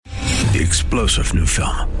The explosive new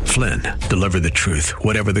film, Flynn, deliver the truth,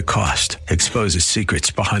 whatever the cost, exposes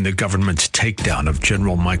secrets behind the government's takedown of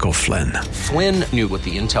General Michael Flynn. Flynn knew what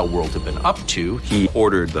the intel world had been up to. He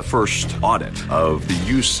ordered the first audit of the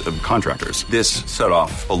use of contractors. This set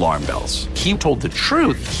off alarm bells. He told the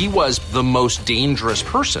truth. He was the most dangerous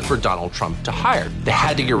person for Donald Trump to hire. They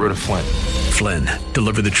had to get rid of Flynn. Flynn,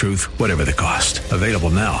 deliver the truth, whatever the cost. Available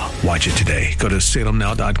now. Watch it today. Go to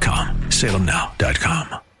salemnow.com.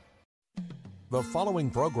 salemnow.com. The following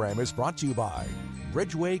program is brought to you by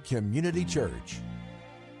Bridgeway Community Church.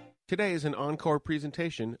 Today is an encore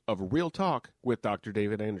presentation of Real Talk with Dr.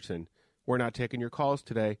 David Anderson. We're not taking your calls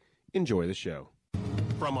today. Enjoy the show.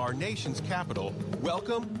 From our nation's capital,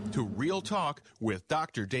 welcome to Real Talk with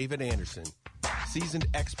Dr. David Anderson. Seasoned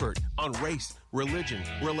expert on race, religion,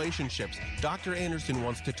 relationships, Dr. Anderson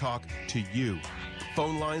wants to talk to you.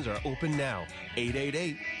 Phone lines are open now,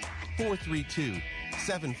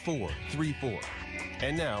 888-432-7434.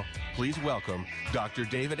 And now, please welcome Dr.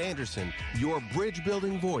 David Anderson, your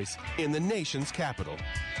bridge-building voice in the nation's capital.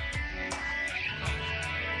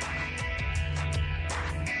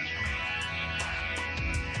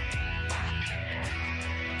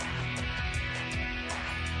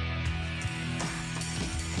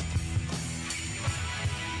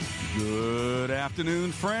 Good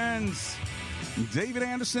afternoon, friends. David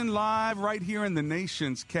Anderson live right here in the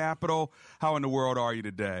nation's capital. How in the world are you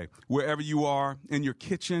today? Wherever you are, in your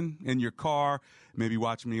kitchen, in your car, maybe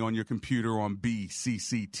watching me on your computer on bcctv.org.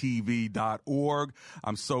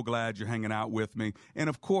 I'm so glad you're hanging out with me. And,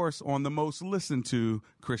 of course, on the most listened to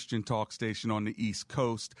Christian talk station on the East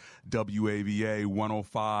Coast, WAVA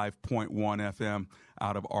 105.1 FM.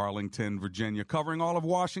 Out of Arlington, Virginia, covering all of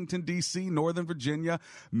Washington, D.C., Northern Virginia,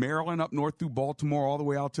 Maryland, up north through Baltimore, all the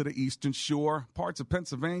way out to the Eastern Shore, parts of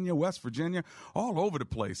Pennsylvania, West Virginia, all over the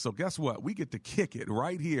place. So guess what? We get to kick it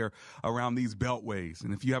right here around these beltways.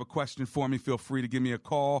 And if you have a question for me, feel free to give me a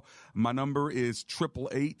call. My number is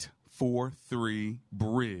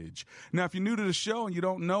 888-43-BRIDGE. Now, if you're new to the show and you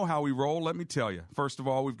don't know how we roll, let me tell you. First of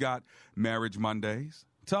all, we've got Marriage Mondays,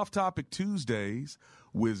 Tough Topic Tuesdays,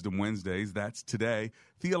 Wisdom Wednesdays, that's today,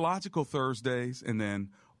 Theological Thursdays, and then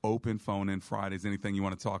open phone in Fridays. Anything you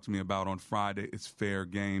want to talk to me about on Friday, it's fair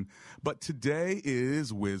game. But today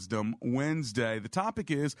is Wisdom Wednesday. The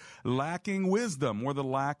topic is lacking wisdom, or the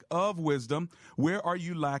lack of wisdom. Where are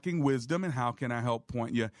you lacking wisdom, and how can I help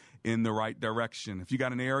point you in the right direction? If you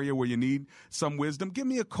got an area where you need some wisdom, give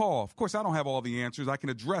me a call. Of course, I don't have all the answers. I can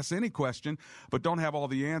address any question, but don't have all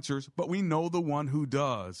the answers. But we know the one who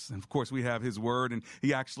does. And of course, we have his word, and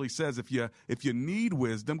he actually says if you need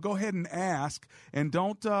wisdom, go ahead and ask, and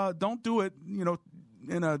don't do it,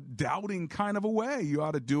 in a doubting kind of a way. You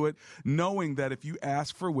ought to do it knowing that if you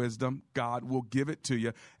ask for wisdom, God will give it to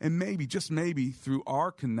you. And maybe, just maybe, through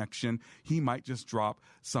our connection, he might just drop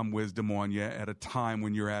some wisdom on you at a time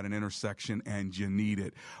when you're at an intersection and you need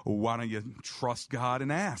it. Why don't you trust God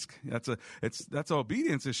and ask? That's an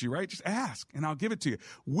obedience issue, right? Just ask, and I'll give it to you.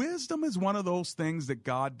 Wisdom is one of those things that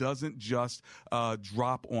God doesn't just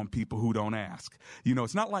drop on people who don't ask.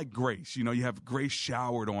 It's not like grace. You have grace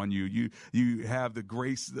showered on you. You have the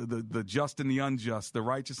grace, the just and the unjust, the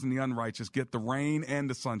righteous and the unrighteous get the rain and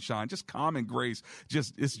the sunshine. Just common grace,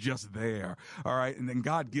 it's just there. All right, and then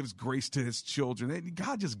God gives grace to his children.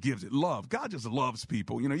 God just gives it. Love. God just loves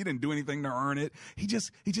people. You didn't do anything to earn it. He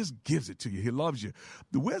just gives it to you. He loves you.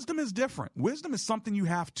 The wisdom is different. Wisdom is something you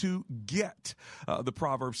have to get. The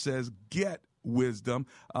proverb says, get wisdom.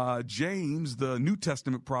 James, the New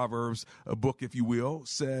Testament Proverbs book, if you will,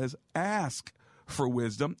 says, ask for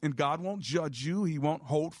wisdom, and God won't judge you. He won't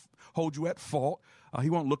hold you at fault. He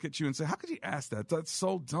won't look at you and say, how could you ask that? That's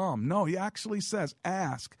so dumb. No, he actually says,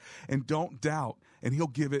 ask and don't doubt, and he'll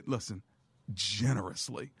give it, listen,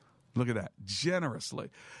 generously. Look at that, generously.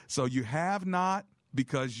 So you have not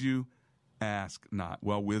because you ask not.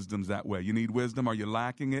 Well, wisdom's that way. You need wisdom. Are you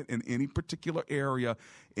lacking it in any particular area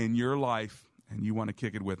in your life, and you want to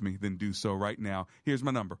kick it with me, then do so right now. Here's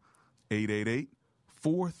my number,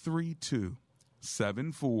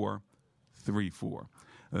 888-432-7434.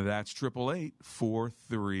 That's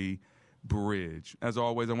 888-43-BRIDGE. As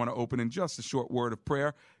always, I want to open in just a short word of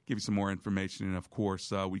prayer, give you some more information, and of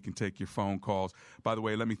course, we can take your phone calls. By the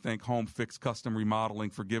way, let me thank Home Fix Custom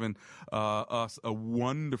Remodeling for giving us a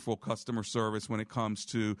wonderful customer service when it comes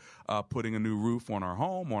to putting a new roof on our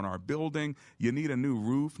home, on our building. You need a new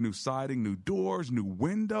roof, new siding, new doors, new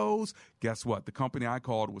windows. Guess what? The company I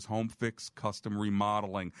called was Home Fix Custom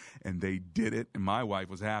Remodeling, and they did it, and my wife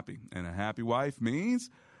was happy. And a happy wife means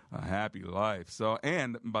A happy life. So,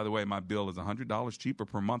 and by the way, my bill is $100 cheaper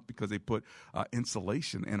per month because they put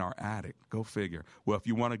insulation in our attic. Go figure. Well, if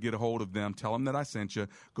you want to get a hold of them, tell them that I sent you.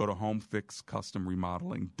 Go to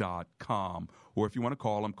homefixcustomremodeling.com. Or if you want to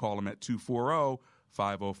call them at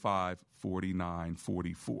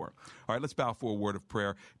 240-505-4944. All right, let's bow for a word of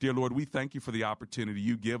prayer. Dear Lord, we thank you for the opportunity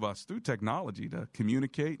you give us through technology to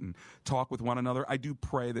communicate and talk with one another. I do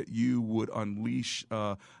pray that you would unleash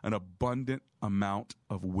an abundant amount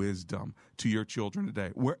of wisdom to your children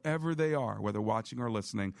today, wherever they are, whether watching or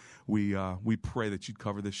listening. We pray that you'd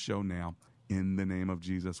cover this show now. In the name of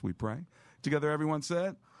Jesus, we pray. Together, everyone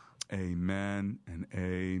said, amen and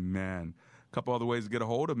amen. A couple other ways to get a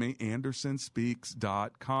hold of me,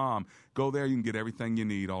 AndersonSpeaks.com. Go there. You can get everything you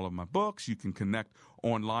need, all of my books. You can connect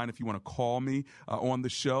online if you want to call me on the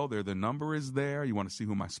show. The number is there. You want to see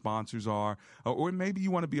who my sponsors are. Or maybe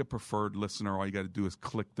you want to be a preferred listener. All you got to do is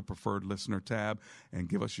click the preferred listener tab and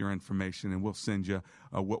give us your information, and we'll send you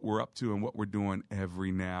what we're up to and what we're doing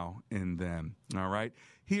every now and then. All right?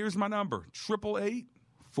 Here's my number,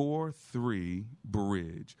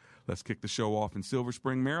 888-43-BRIDGE. Let's kick the show off in Silver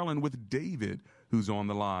Spring, Maryland with David, who's on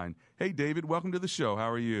the line. Hey, David, welcome to the show. How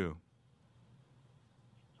are you?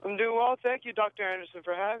 I'm doing well. Thank you, Dr. Anderson,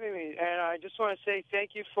 for having me. And I just want to say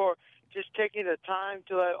thank you for just taking the time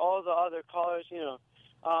to let all the other callers,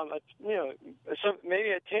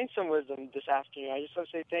 maybe attain some wisdom this afternoon. I just want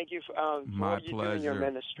to say thank you for what you do in your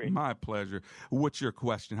ministry. My pleasure. What's your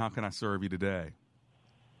question? How can I serve you today?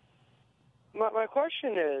 My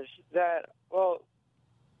question is that,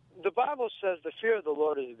 the Bible says the fear of the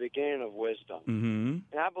Lord is the beginning of wisdom, and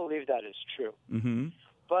I believe that is true.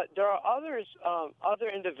 But there are other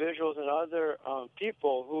individuals and other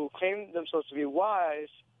people who claim themselves to be wise,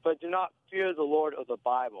 but do not fear the Lord of the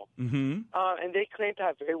Bible. And they claim to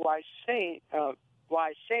have very wise saints, and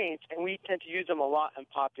we tend to use them a lot in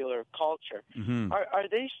popular culture. Are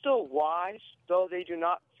they still wise, though they do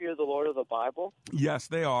not fear the Lord of the Bible? Yes,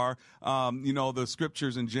 they are. The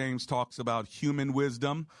scriptures in James talks about human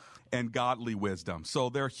wisdom and godly wisdom. So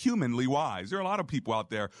they're humanly wise. There are a lot of people out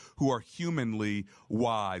there who are humanly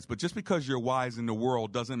wise, but just because you're wise in the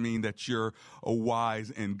world doesn't mean that you're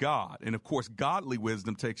wise in God. And of course, godly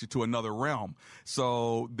wisdom takes you to another realm.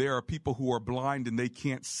 So there are people who are blind and they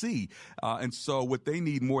can't see. And so what they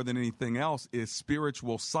need more than anything else is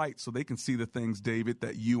spiritual sight so they can see the things, David,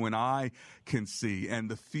 that you and I can see. And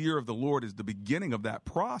the fear of the Lord is the beginning of that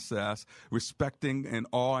process. Respecting and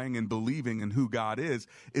awing and believing in who God is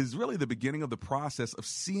really the beginning of the process of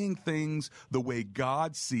seeing things the way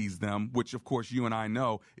God sees them, which, of course, you and I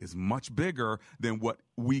know is much bigger than what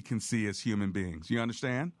we can see as human beings. You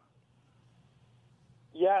understand?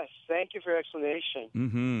 Yes, thank you for your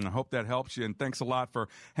explanation. I hope that helps you, and thanks a lot for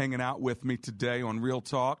hanging out with me today on Real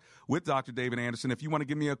Talk with Dr. David Anderson. If you want to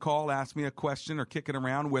give me a call, ask me a question, or kick it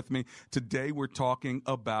around with me, today we're talking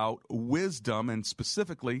about wisdom, and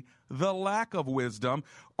specifically the lack of wisdom.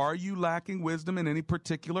 Are you lacking wisdom in any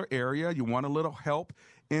particular area? You want a little help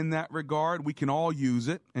in that regard? We can all use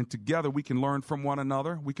it, and together we can learn from one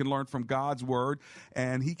another. We can learn from God's word,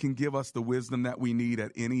 and he can give us the wisdom that we need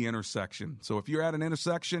at any intersection. So if you're at an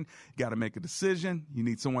intersection, you got to make a decision. You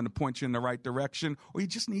need someone to point you in the right direction, or you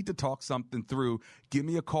just need to talk something through. Give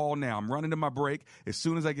me a call now. I'm running to my break. As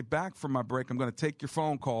soon as I get back from my break, I'm going to take your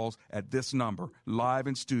phone calls at this number, live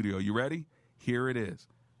in studio. You ready? Here it is.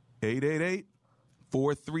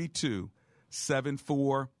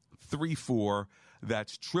 888-432-7434.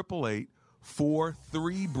 That's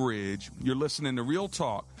 888-43-BRIDGE. You're listening to Real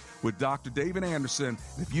Talk with Dr. David Anderson.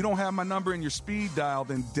 If you don't have my number in your speed dial,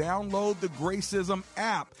 then download the Gracism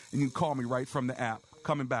app, and you can call me right from the app.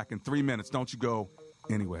 Coming back in 3 minutes. Don't you go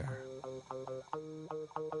anywhere.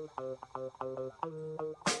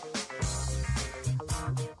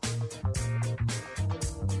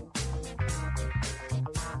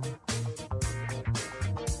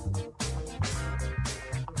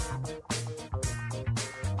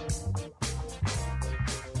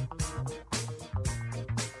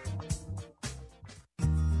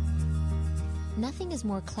 Nothing is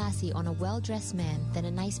more classy on a well-dressed man than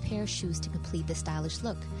a nice pair of shoes to complete the stylish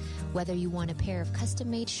look. Whether you want a pair of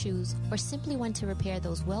custom-made shoes or simply want to repair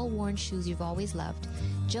those well-worn shoes you've always loved,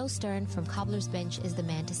 Joe Stern from Cobbler's Bench is the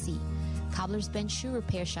man to see. Cobbler's Bench shoe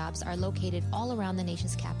repair shops are located all around the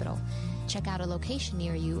nation's capital. Check out a location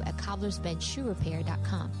near you at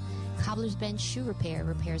cobblersbenchshoerepair.com. Cobbler's Bench Shoe Repair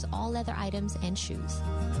repairs all leather items and shoes.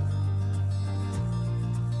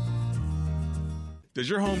 Does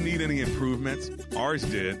your home need any improvements? Ours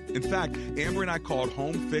did. In fact, Amber and I called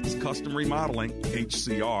Home Fix Custom Remodeling,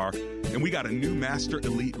 HCR, And we got a new Master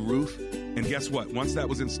Elite roof. And guess what? Once that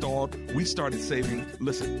was installed, we started saving,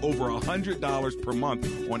 over $100 per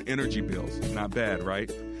month on energy bills. Not bad, right?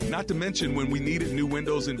 Not to mention when we needed new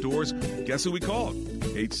windows and doors, guess who we called?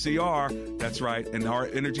 HCR. That's right. And our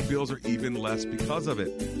energy bills are even less because of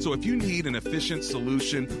it. So if you need an efficient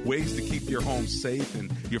solution, ways to keep your home safe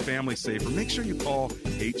and your family safer, make sure you call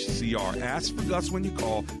HCR. Ask for Gus when you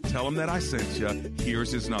call. Tell him that I sent you.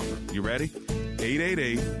 Here's his number. You ready?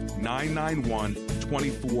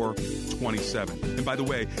 888-991-2427. And by the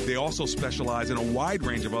way, they also specialize in a wide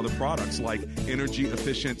range of other products like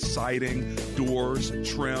energy-efficient siding, doors,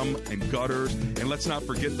 trim, and gutters. And let's not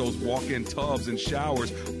forget those walk-in tubs and showers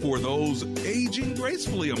for those aging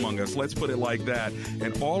gracefully among us. Let's put it like that.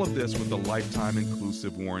 And all of this with a lifetime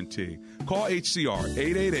inclusive warranty. Call HCR,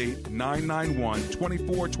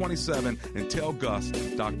 888-991-2427, and tell Gus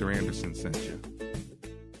Dr. Anderson sent you.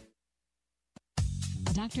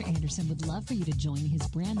 Dr. Anderson would love for you to join his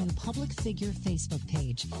brand new public figure Facebook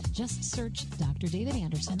page. Just search Dr. David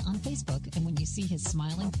Anderson on Facebook, and when you see his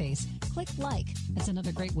smiling face, click like. That's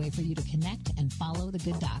another great way for you to connect and follow the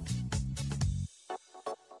good doc.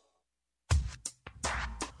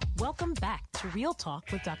 Welcome back to Real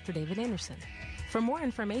Talk with Dr. David Anderson. For more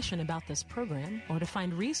information about this program or to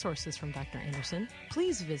find resources from Dr. Anderson,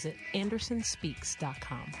 please visit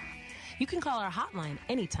andersonspeaks.com. You can call our hotline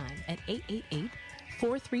anytime at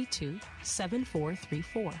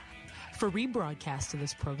 888-432-7434. For rebroadcast of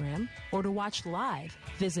this program or to watch live,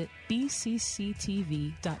 visit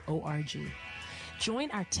bcctv.org.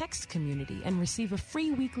 Join our text community and receive a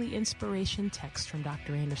free weekly inspiration text from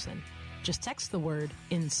Dr. Anderson. Just text the word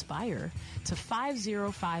INSPIRE to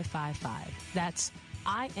 50555. That's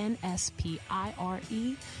INSPIRE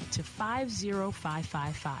to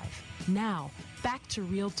 50555. Now, back to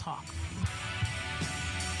Real Talk.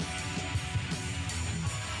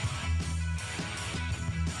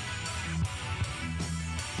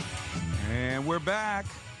 And we're back.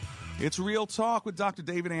 It's Real Talk with Dr.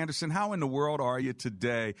 David Anderson. How in the world are you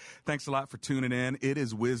today? Thanks a lot for tuning in. It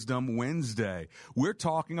is Wisdom Wednesday. We're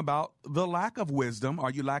talking about the lack of wisdom. Are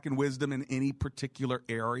you lacking wisdom in any particular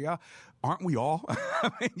area? Aren't we all?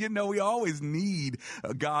 We always need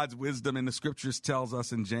God's wisdom, and the scriptures tells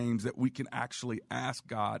us in James that we can actually ask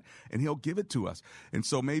God and he'll give it to us. And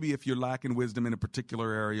so maybe if you're lacking wisdom in a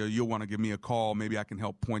particular area, you'll want to give me a call. Maybe I can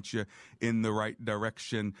help point you in the right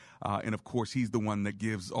direction. And of course, he's the one that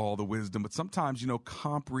gives all the wisdom. But sometimes,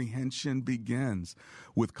 comprehension begins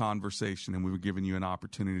with conversation, and we were giving you an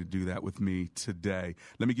opportunity to do that with me today.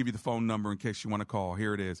 Let me give you the phone number in case you want to call.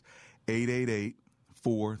 Here it is,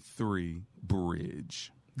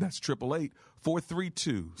 888-43-BRIDGE. That's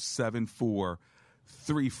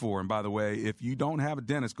 888-432-7434. And by the way, if you don't have a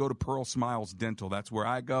dentist, go to Pearl Smiles Dental. That's where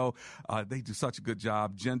I go. They do such a good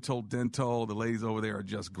job. Gentle Dental. The ladies over there are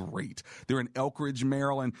just great. They're in Elkridge,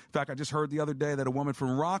 Maryland. In fact, I just heard the other day that a woman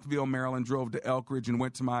from Rockville, Maryland drove to Elkridge and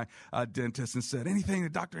went to my dentist and said, anything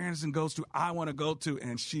that Dr. Anderson goes to, I want to go to.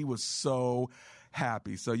 And she was so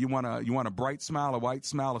happy. So you want a bright smile, a white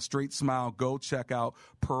smile, a straight smile, go check out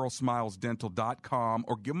pearlsmilesdental.com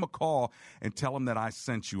or give them a call and tell them that I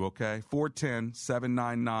sent you, okay?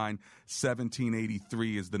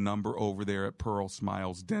 410-799-1783 is the number over there at Pearl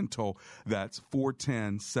Smiles Dental. That's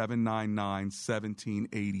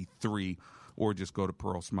 410-799-1783. Or just go to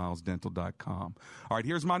pearlsmilesdental.com. All right,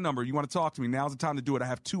 here's my number. You want to talk to me? Now's the time to do it. I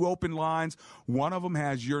have 2 open lines. One of them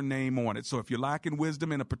has your name on it. So if you're lacking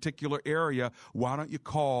wisdom in a particular area, why don't you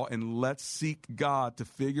call and let's seek God to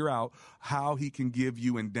figure out how he can give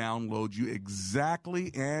you and download you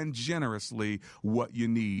exactly and generously what you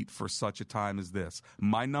need for such a time as this.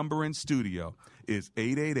 My number in studio is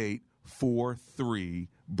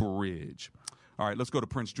 888-43-BRIDGE. All right, let's go to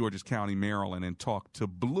Prince George's County, Maryland, and talk to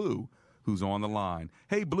Blue, who's on the line.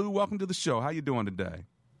 Hey, Blue, welcome to the show. How you doing today?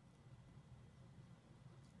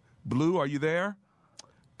 Blue, are you there?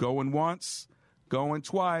 Going once, going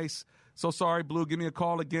twice. So sorry, Blue. Give me a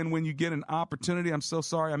call again when you get an opportunity. I'm so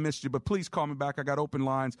sorry I missed you, but please call me back. I got open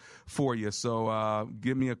lines for you. So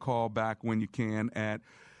give me a call back when you can at,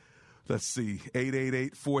 let's see,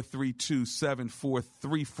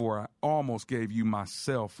 888-432-7434. I almost gave you my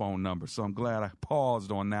cell phone number, so I'm glad I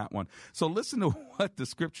paused on that one. So listen to what the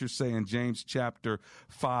scriptures say in James chapter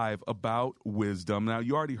 5 about wisdom. Now,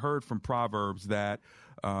 you already heard from Proverbs that,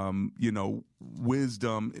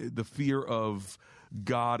 wisdom, the fear of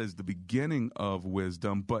God is the beginning of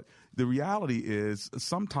wisdom. But the reality is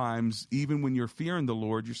sometimes even when you're fearing the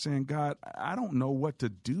Lord, you're saying, God, I don't know what to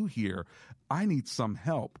do here. I need some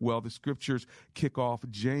help. Well, the scriptures kick off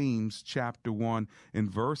James chapter 1 and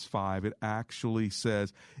verse 5. It actually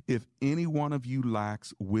says, if any one of you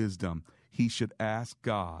lacks wisdom, he should ask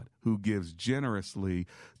God, who gives generously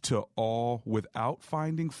to all without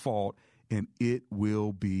finding fault, and it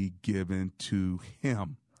will be given to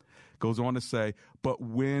him. Goes on to say, but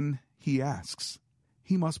when he asks,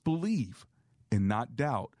 he must believe and not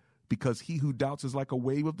doubt, because he who doubts is like a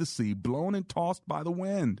wave of the sea, blown and tossed by the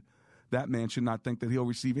wind. That man should not think that he'll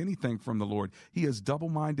receive anything from the Lord. He is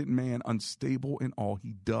double-minded man, unstable in all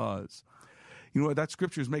he does. You know what? That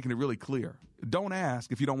scripture is making it really clear. Don't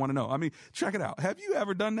ask if you don't want to know. I mean, check it out. Have you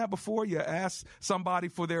ever done that before? You ask somebody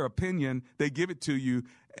for their opinion, they give it to you,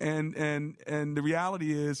 and the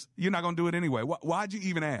reality is you're not going to do it anyway. Why'd you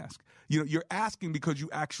even ask? You know, you're asking because you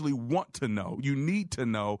actually want to know. You need to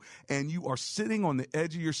know, and you are sitting on the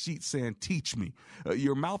edge of your seat saying, teach me.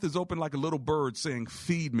 Your mouth is open like a little bird saying,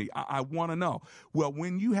 feed me. I want to know. Well,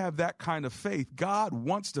 when you have that kind of faith, God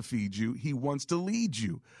wants to feed you. He wants to lead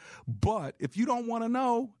you. But if you don't want to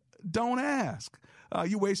know, don't ask.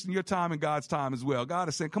 You're wasting your time and God's time as well. God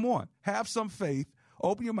is saying, come on, have some faith.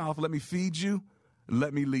 Open your mouth. Let me feed you.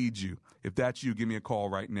 Let me lead you. If that's you, give me a call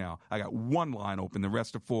right now. I got one line open. The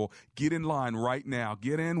rest are full. Get in line right now.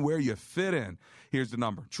 Get in where you fit in. Here's the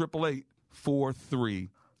number,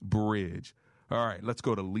 888-43-BRIDGE. All right, let's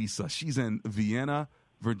go to Lisa. She's in Vienna,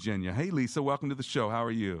 Virginia. Hey, Lisa, welcome to the show. How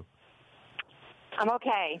are you? I'm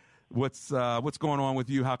okay. What's going on with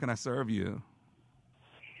you? How can I serve you?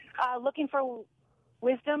 Looking for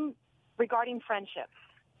wisdom regarding friendships.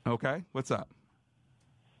 Okay, what's up?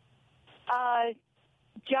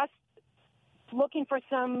 Just looking for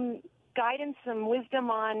some guidance, some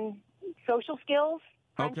wisdom on social skills,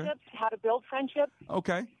 friendships, how to build friendships.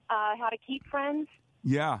 Okay. How to keep friends.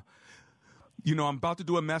 Yeah. You know, I'm about to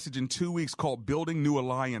do a message in 2 weeks called Building New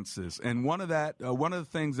Alliances. And one of the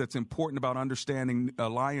things that's important about understanding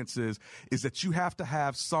alliances is that you have to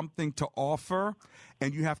have something to offer,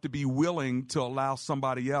 and you have to be willing to allow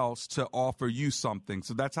somebody else to offer you something.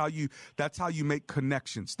 So that's how you make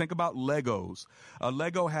connections. Think about Legos. A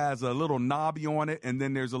Lego has a little knobby on it, and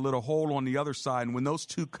then there's a little hole on the other side. And when those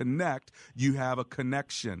two connect, you have a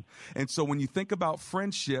connection. And so when you think about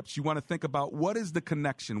friendships, you want to think about, what is the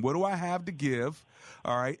connection? What do I have to give?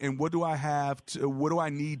 All right. And what do I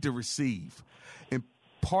need to receive? And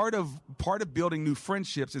part of building new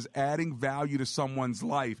friendships is adding value to someone's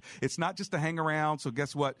life. It's not just to hang around. So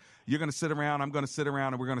guess what? You're going to sit around. I'm going to sit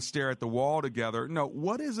around, and we're going to stare at the wall together. No,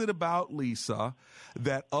 what is it about Lisa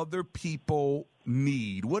that other people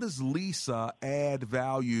need? What does Lisa add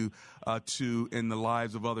value to in the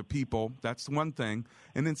lives of other people? That's one thing.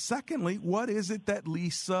 And then secondly, what is it that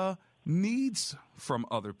Lisa needs from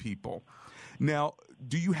other people? Now,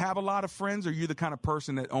 do you have a lot of friends, or are you the kind of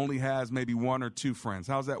person that only has maybe one or two friends?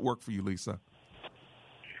 How's that work for you, Lisa?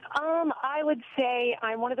 I would say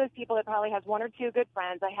I'm one of those people that probably has one or two good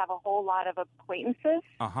friends. I have a whole lot of acquaintances.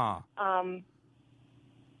 Uh-huh.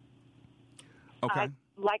 Okay. I'd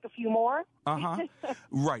like a few more. Uh-huh.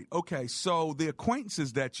 Right. Okay. So the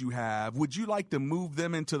acquaintances that you have, would you like to move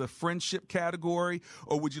them into the friendship category,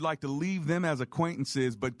 or would you like to leave them as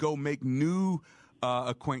acquaintances but go make new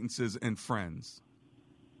acquaintances and friends?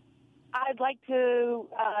 I'd like to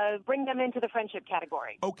bring them into the friendship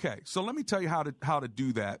category. Okay, so let me tell you how to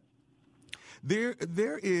do that.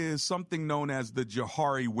 There is something known as the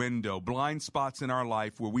Johari window, blind spots in our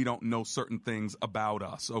life where we don't know certain things about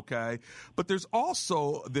us, okay? But there's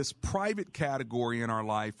also this private category in our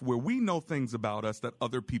life where we know things about us that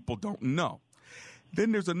other people don't know.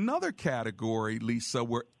 Then there's another category, Lisa,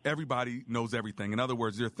 where everybody knows everything. In other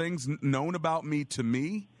words, there are things known about me to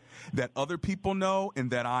me that other people know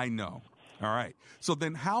and that I know. All right. So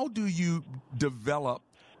then how do you develop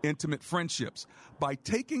intimate friendships? By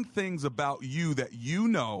taking things about you that you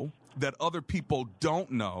know that other people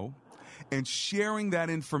don't know and sharing that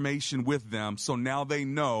information with them so now they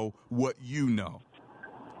know what you know.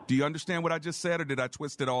 Do you understand what I just said, or did I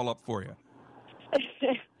twist it all up for you?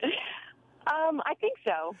 I think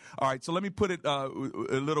so. All right, so let me put it a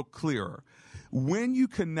little clearer. When you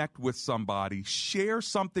connect with somebody, share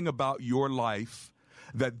something about your life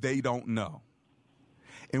that they don't know.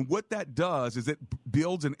 And what that does is it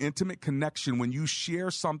builds an intimate connection when you share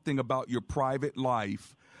something about your private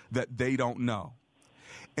life that they don't know.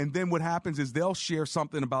 And then what happens is they'll share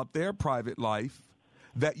something about their private life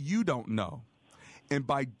that you don't know. And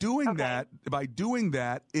by doing that,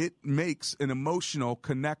 it makes an emotional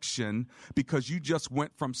connection because you just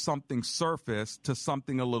went from something surface to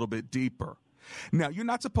something a little bit deeper. Now, you're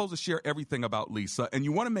not supposed to share everything about Lisa, and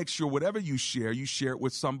you want to make sure whatever you share it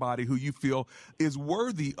with somebody who you feel is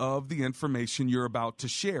worthy of the information you're about to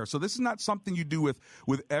share. So this is not something you do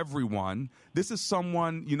with everyone. This is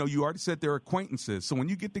someone, you already said they're acquaintances. So when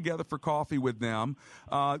you get together for coffee with them,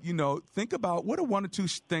 think about what are one or two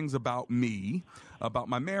things about me, about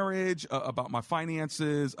my marriage, about my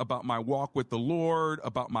finances, about my walk with the Lord,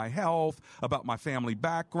 about my health, about my family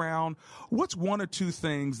background. What's one or two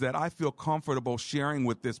things that I feel comfortable sharing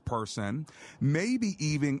with this person, maybe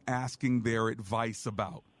even asking their advice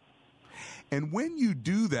about? And when you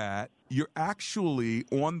do that, you're actually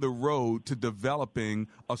on the road to developing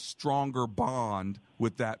a stronger bond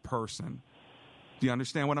with that person. Do you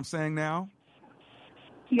understand what I'm saying now?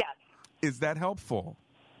 Yes. Is that helpful?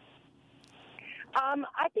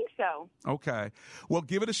 I think so. Okay. Well,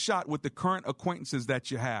 give it a shot with the current acquaintances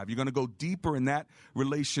that you have. You're going to go deeper in that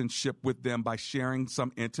relationship with them by sharing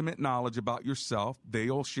some intimate knowledge about yourself.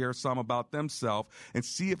 They'll share some about themselves and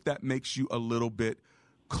see if that makes you a little bit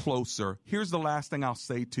closer. Here's the last thing I'll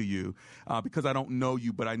say to you, because I don't know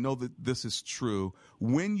you, but I know that this is true.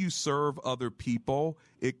 When you serve other people,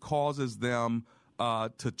 it causes them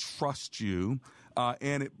to trust you,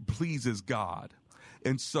 and it pleases God.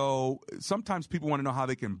 And so sometimes people want to know how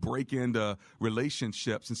they can break into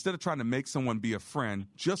relationships. Instead of trying to make someone be a friend,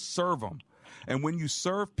 just serve them. And when you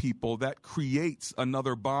serve people, that creates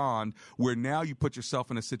another bond where now you put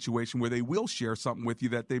yourself in a situation where they will share something with you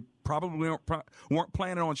that they probably weren't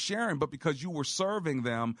planning on sharing, but because you were serving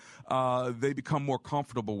them, they become more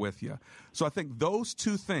comfortable with you. So I think those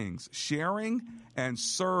two things, sharing and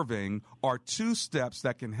serving, are two steps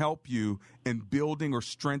that can help you in building or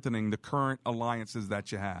strengthening the current alliances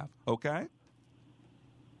that you have. Okay?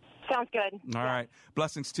 Sounds good. All right.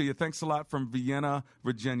 Blessings to you. Thanks a lot from Vienna,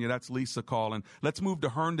 Virginia. That's Lisa calling. Let's move to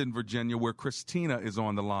Herndon, Virginia, where Christina is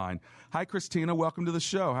on the line. Hi, Christina. Welcome to the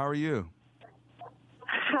show. How are you?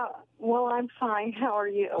 Well, I'm fine. How are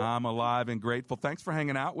you? I'm alive and grateful. Thanks for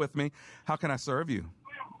hanging out with me. How can I serve you?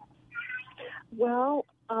 Well,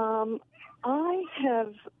 I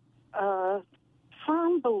have a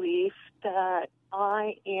firm belief that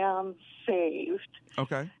I am saved.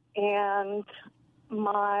 Okay. And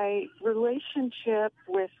my relationship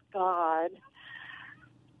with God,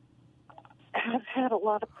 I've had a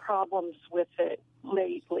lot of problems with it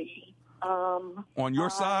lately. On your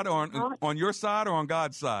side, or on your side, or on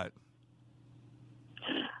God's side?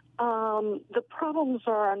 The problems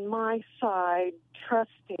are on my side,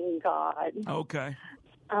 trusting God. Okay.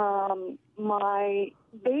 My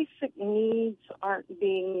basic needs aren't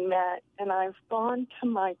being met, and I've gone to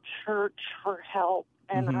my church for help,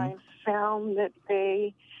 and I've found that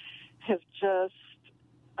they have just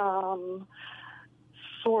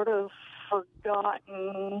sort of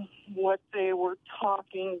forgotten what they were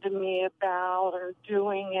talking to me about or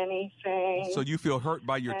doing anything. So you feel hurt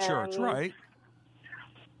by your church, right?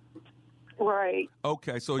 Right.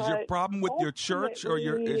 Okay, so is your problem with your church, or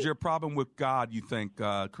is your problem with God, you think,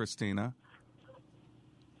 Christina?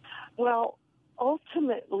 Well,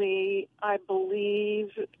 ultimately, I believe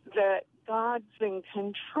that God's in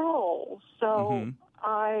control. So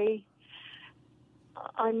I'm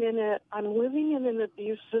living in an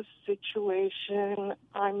abusive situation.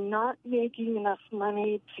 I'm not making enough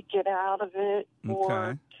money to get out of it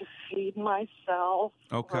or to feed myself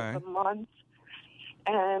for the month.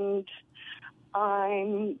 And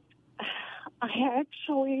I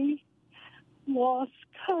actually lost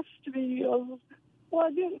custody of, well,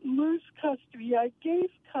 I didn't lose custody. I gave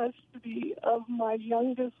custody of my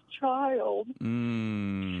youngest child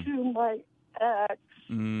to my ex.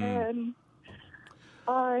 And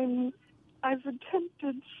I've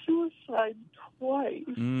attempted suicide twice,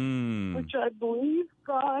 which I believe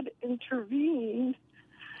God intervened,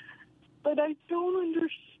 but I don't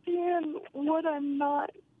understand what I'm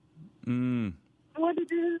not, what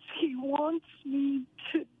it is He wants me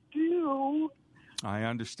to do. I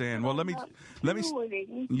understand. Well, let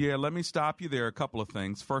me stop you there. A couple of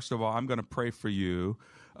things. First of all, I'm going to pray for you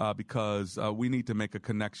because we need to make a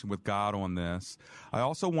connection with God on this. I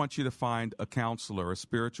also want you to find a counselor, a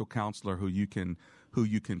spiritual counselor who you can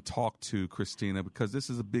talk to, Christina, because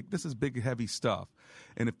this is big, heavy stuff.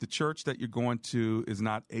 And if the church that you're going to is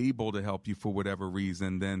not able to help you for whatever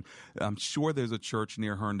reason, then I'm sure there's a church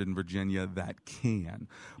near Herndon, Virginia that can.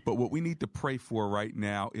 But what we need to pray for right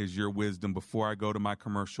now is your wisdom before I go to my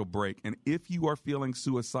commercial break. And if you are feeling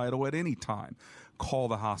suicidal at any time, call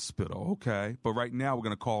the hospital, okay? But right now we're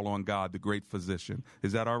going to call on God, the great physician.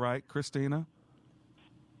 Is that all right, Christina?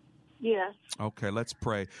 Yes. Okay, let's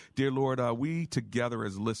pray. Dear Lord, we together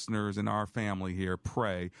as listeners in our family here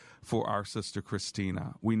pray for our sister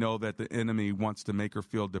Christina. We know that the enemy wants to make her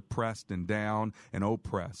feel depressed and down and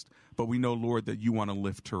oppressed, but we know, Lord, that you want to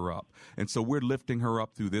lift her up. And so we're lifting her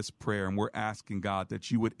up through this prayer, and we're asking, God, that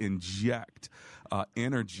you would inject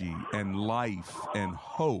energy and life and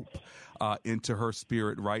hope into her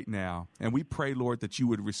spirit right now. And we pray, Lord, that you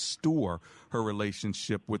would restore her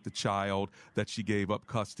relationship with the child that she gave up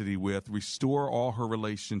custody with, restore all her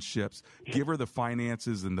relationships, give her the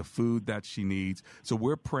finances and the food that she needs. So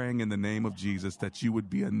we're praying in the name of Jesus that you would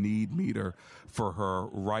be a need meter for her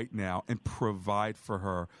right now and provide for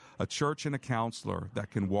her a church and a counselor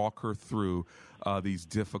that can walk her through these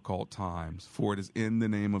difficult times. For it is in the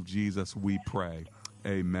name of Jesus we pray.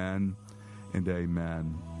 Amen and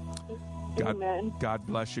amen. God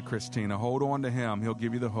bless you, Christina. Hold on to him. He'll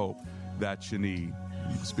give you the hope that you need.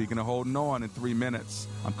 Speaking of holding on, in 3 minutes,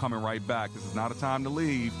 I'm coming right back. This is not a time to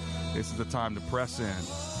leave. This is a time to press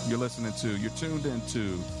in. You're tuned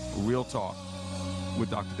into Real Talk with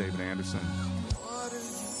Dr. David Anderson. What have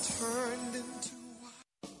you turned into?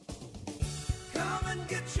 Come and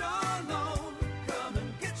get your loan. Come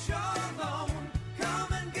and get your loan.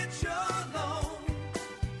 Come and get your loan.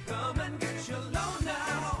 Come and get your loan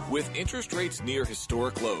now. With interest rates near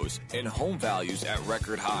historic lows and home values at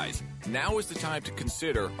record highs, now is the time to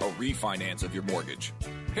consider a refinance of your mortgage.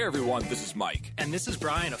 Hey everyone, this is Mike. And this is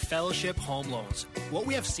Brian of Fellowship Home Loans. What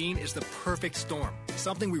we have seen is the perfect storm,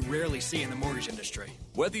 something we rarely see in the mortgage industry.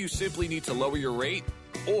 Whether you simply need to lower your rate,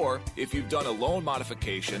 or if you've done a loan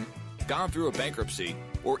modification, gone through a bankruptcy,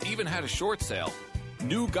 or even had a short sale,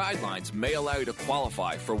 new guidelines may allow you to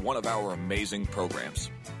qualify for one of our amazing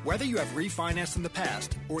programs. Whether you have refinanced in the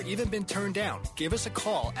past or even been turned down, give us a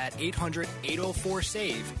call at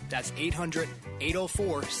 800-804-SAVE. That's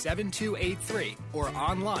 800-804-7283 or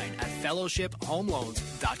online at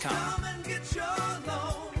fellowshiphomeloans.com. Come and get your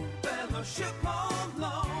loan. Fellowship Home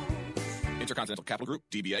Loans. Intercontinental Capital Group,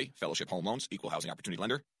 DBA, Fellowship Home Loans, Equal Housing Opportunity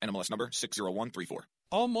Lender, NMLS number 60134.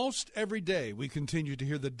 Almost every day, we continue to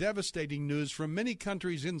hear the devastating news from many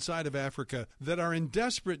countries inside of Africa that are in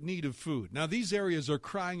desperate need of food. Now, these areas are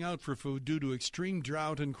crying out for food due to extreme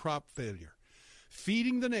drought and crop failure.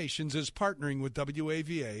 Feeding the Nations is partnering with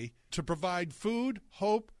WAVA to provide food,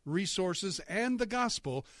 hope, resources, and the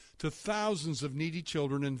gospel to thousands of needy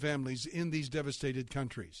children and families in these devastated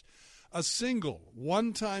countries. A single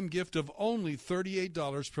one-time gift of only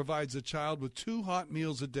 $38 provides a child with 2 hot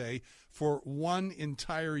meals a day for 1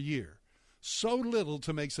 entire year. So little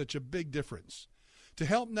to make such a big difference. To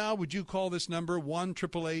help now, would you call this number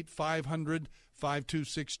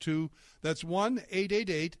 1-888-500-5262? That's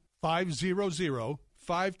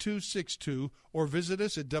 1-888-500-5262, or visit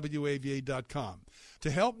us at WAVA.com.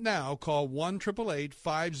 To help now, call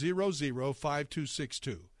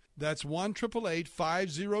 1-888-500-5262. That's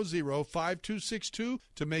 1-888-500-5262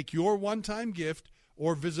 to make your one-time gift,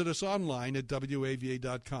 or visit us online at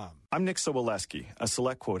WAVA.com. I'm Nick Soboleski, a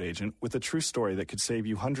Select Quote agent with a true story that could save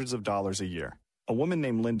you hundreds of dollars a year. A woman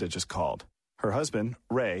named Linda just called. Her husband,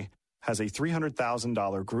 Ray, has a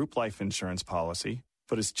 $300,000 group life insurance policy,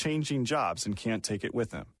 but is changing jobs and can't take it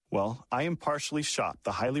with him. Well, I impartially shopped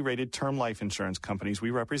the highly rated term life insurance companies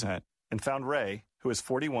we represent and found Ray, who is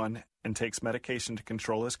 41 and takes medication to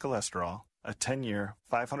control his cholesterol, a 10-year,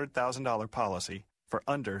 $500,000 policy for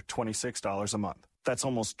under $26 a month. That's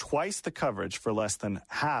almost twice the coverage for less than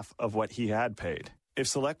half of what he had paid. If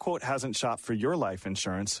SelectQuote hasn't shopped for your life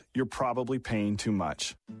insurance, you're probably paying too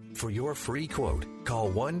much. For your free quote,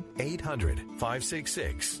 call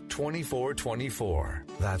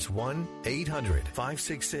 1-800-566-2424. That's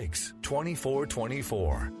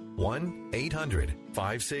 1-800-566-2424.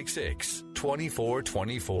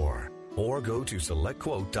 1-800-566-2424. Or go to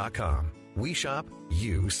SelectQuote.com. We shop,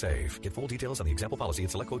 you save. Get full details on the example policy at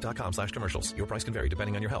SelectQuote.com/commercials. Your price can vary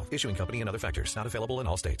depending on your health, issuing company, and other factors. Not available in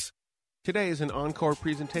all states. Today is an encore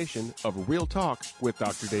presentation of Real Talk with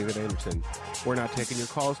Dr. David Anderson. We're not taking your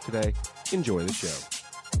calls today. Enjoy the show.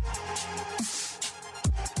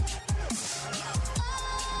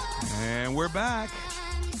 And we're back.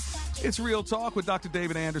 It's Real Talk with Dr.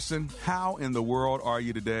 David Anderson. How in the world are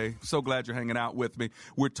you today? So glad you're hanging out with me.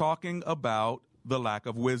 We're talking about the lack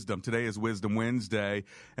of wisdom. Today is Wisdom Wednesday,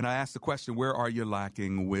 and I asked the question, where are you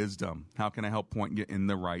lacking wisdom? How can I help point you in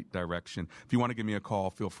the right direction? If you want to give me a call,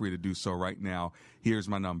 feel free to do so right now. Here's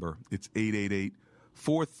my number. It's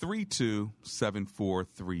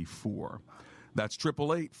 888-432-7434. That's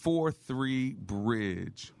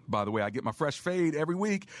 888-43-BRIDGE. By the way, I get my fresh fade every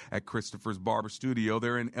week at Christopher's Barber Studio.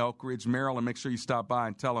 They're in Elk Ridge, Maryland. Make sure you stop by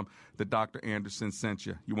and tell them that Dr. Anderson sent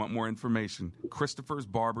you. You want more information?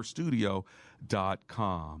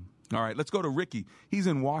 Christopher'sBarberStudio.com. All right, let's go to Ricky. He's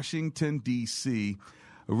in Washington, D.C.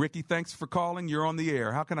 Ricky, thanks for calling. You're on the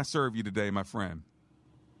air. How can I serve you today, my friend?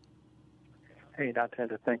 Hey, Dr.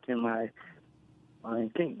 Anderson, thank you. I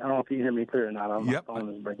don't know if you hear me clear or not. My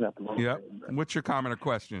phone is breaking up a little bit. What's your comment or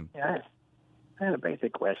question? Yeah, I had a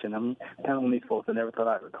basic question. I'm kind of one of these folks that never thought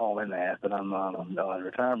I would call in and ask, but I'm a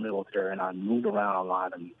retired military, and I moved around a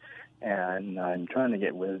lot, and I'm trying to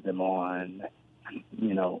get wisdom on,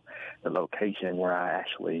 the location where I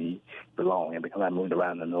actually belong. And because I moved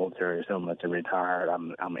around in the military so much and retired,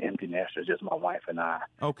 I'm an empty nester, just my wife and I.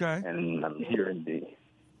 Okay. And I'm here in the...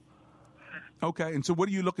 Okay, and so what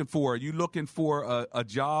are you looking for? Are you looking for a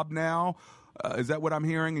job now? Is that what I'm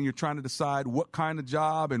hearing? And you're trying to decide what kind of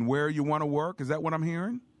job and where you want to work? Is that what I'm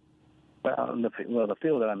hearing? Well, the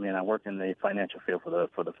field that I'm in, I work in the financial field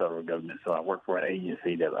for the federal government. So I work for an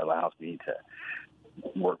agency that allows me to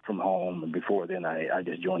work from home. And before then, I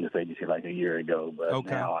just joined this agency like a year ago. But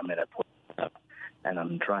now I'm at a point, and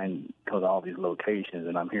I'm trying to go to all these locations,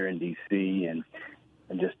 and I'm here in D.C. and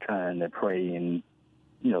I'm just trying to pray and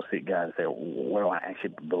seek God and say, where do I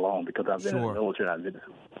actually belong? Because I've been in the military and I've been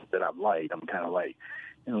that I've liked. I'm kind of like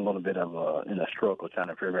in a little bit of in a struggle trying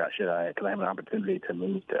to figure out, because I have an opportunity to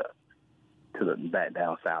move to back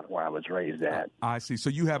down south where I was raised at. I see.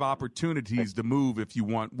 So you have opportunities to move if you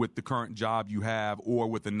want with the current job you have or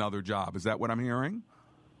with another job. Is that what I'm hearing?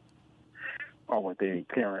 Or with the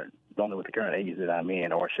current agency that I'm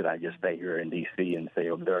in, or should I just stay here in D.C. and say,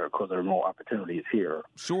 because there are more opportunities here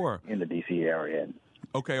in the D.C. area.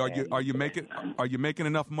 Okay, are you making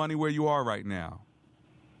enough money where you are right now?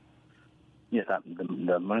 Yes,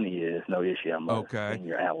 the money is no issue. I'm a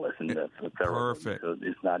senior analyst in the federal. Perfect. So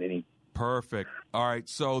it's not any. Perfect. All right.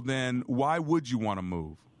 So then, why would you want to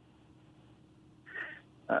move?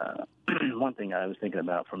 One thing I was thinking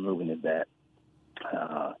about for moving is that,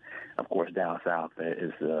 of course, down south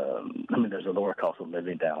is. There's a lower cost of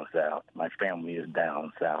living down south. My family is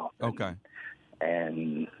down south. Okay.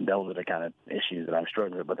 And those are the kind of issues that I'm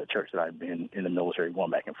struggling with. But the church that I've been in the military going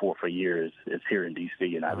back and forth for years is here in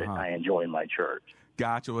D.C., and I enjoy my church.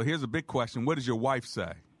 Gotcha. Well, here's a big question. What does your wife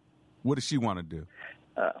say? What does she want to do?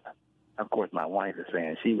 Of course, my wife is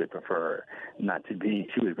saying she would prefer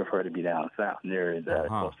to be down south near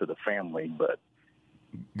close to the family, but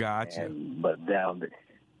gotcha. But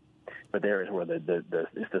there is where it's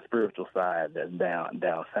the spiritual side that's down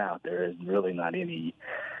south. There is really not any.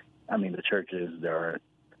 The churches they're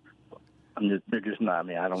just not.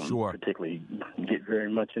 I don't particularly get very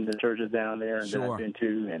much into churches down there that I've been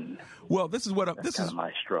to, and this is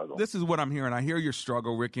my struggle. This is what I'm hearing. I hear your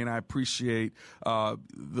struggle, Ricky, and I appreciate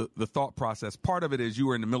the thought process. Part of it is you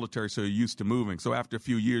were in the military, so you're used to moving. So after a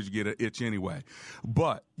few years, you get an itch anyway.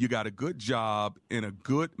 But you got a good job in a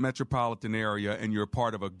good metropolitan area, and you're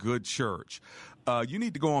part of a good church. You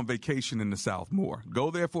need to go on vacation in the South more. Go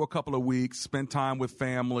there for a couple of weeks, spend time with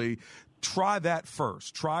family. Try that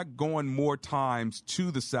first. Try going more times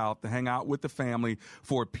to the South to hang out with the family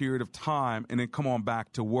for a period of time and then come on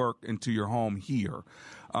back to work and to your home here.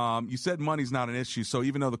 You said money's not an issue, so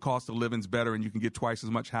even though the cost of living's better and you can get twice as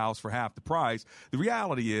much house for half the price, the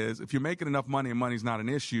reality is if you're making enough money and money's not an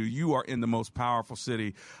issue, you are in the most powerful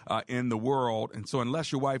city in the world. And so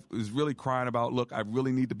unless your wife is really crying about, look, I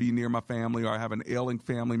really need to be near my family, or I have an ailing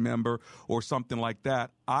family member or something like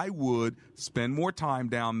that, I would spend more time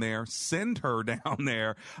down there, send her down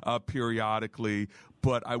there periodically.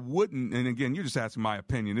 But I wouldn't, and again, you're just asking my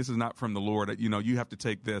opinion. This is not from the Lord. You have to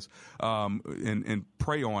take this and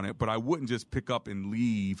pray on it. But I wouldn't just pick up and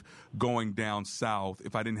leave going down south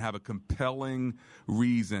if I didn't have a compelling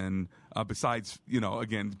reason. Besides,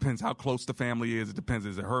 again, it depends how close the family is. It depends.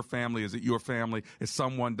 Is it her family? Is it your family? Is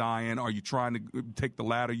someone dying? Are you trying to take the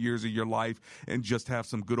latter years of your life and just have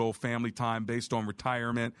some good old family time based on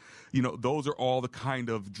retirement? Those are all the kind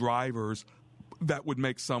of drivers that would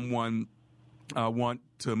make someone want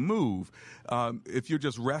to move. If you're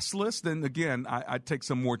just restless, then again, I'd take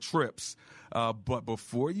some more trips. But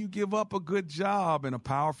before you give up a good job in a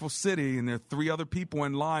powerful city, and there are 3 other people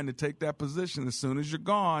in line to take that position as soon as you're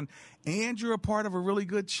gone, and you're a part of a really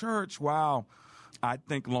good church, wow, I'd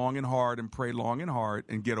think long and hard and pray long and hard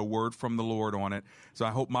and get a word from the Lord on it. So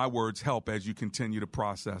I hope my words help as you continue to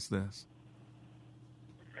process this.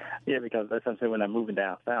 Yeah, because that's what I'm saying. When I'm moving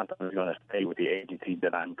down south, I'm going to stay with the agency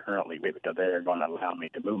that I'm currently with because they're going to allow me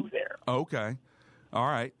to move there. Okay. All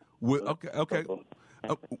right. Well, okay.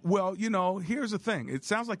 Well, here's the thing. It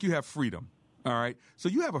sounds like you have freedom. All right. So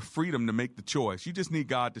you have a freedom to make the choice. You just need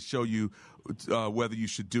God to show you whether you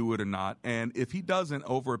should do it or not. And if he doesn't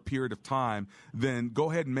over a period of time, then go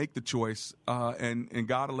ahead and make the choice. And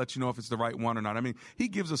God will let you know if it's the right one or not. I mean, he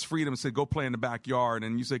gives us freedom and said, go play in the backyard.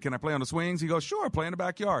 And you say, can I play on the swings? He goes, sure, play in the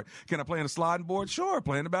backyard. Can I play on the sliding board? Sure,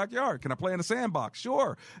 play in the backyard. Can I play in the sandbox?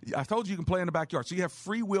 Sure. I told you can play in the backyard. So you have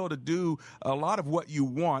free will to do a lot of what you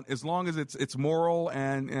want as long as it's moral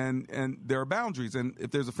and there are boundaries. And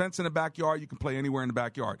if there's a fence in the backyard, you can play anywhere in the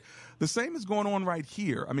backyard. The same is going on right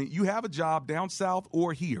here. I mean, you have a job down south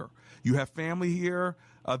or here. You have family here,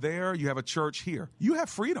 there. You have a church here. You have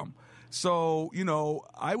freedom. So,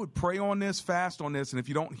 I would pray on this, fast on this, and if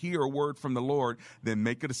you don't hear a word from the Lord, then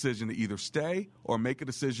make a decision to either stay or make a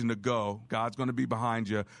decision to go. God's going to be behind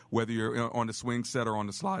you, whether you're on the swing set or on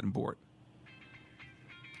the sliding board.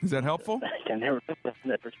 Is that helpful? I can never remember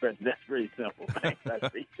that perspective. That's pretty simple. Thanks. I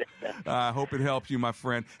appreciate that. I hope it helps you, my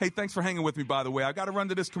friend. Hey, thanks for hanging with me, by the way. I got to run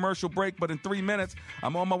to this commercial break, but in 3 minutes,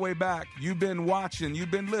 I'm on my way back. You've been watching, you've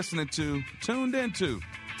been listening to, tuned into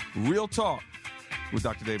Real Talk with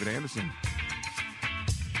Dr. David Anderson.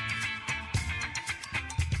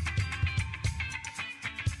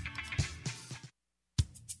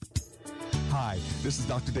 Hi, this is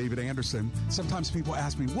Dr. David Anderson. Sometimes people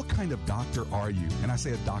ask me, what kind of doctor are you? And I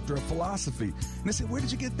say, a doctor of philosophy. And they say, where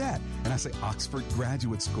did you get that? And I say, Oxford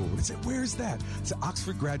Graduate School. And they say, where's that? I say,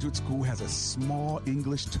 Oxford Graduate School has a small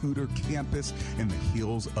English tutor campus in the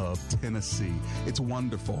hills of Tennessee. It's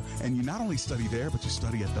wonderful. And you not only study there, but you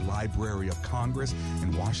study at the Library of Congress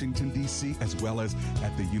in Washington, D.C., as well as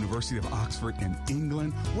at the University of Oxford in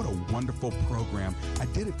England. What a wonderful program. I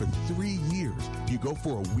did it for 3 years. You go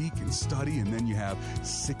for a week and study, and then you have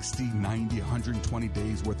 60, 90, 120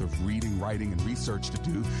 days worth of reading, writing, and research to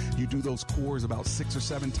do. You do those cores about 6 or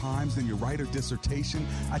 7 times, then you write a dissertation.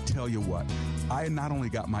 I tell you what, I not only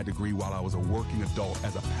got my degree while I was a working adult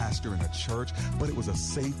as a pastor in a church, but it was a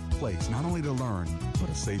safe place, not only to learn, but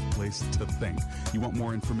a safe place to think. You want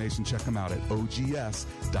more information, check them out at ogs.edu.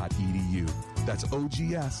 That's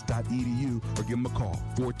ogs.edu, or give them a call,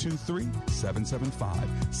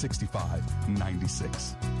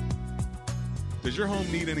 423-775-6596. Does your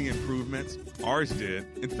home need any improvements? Ours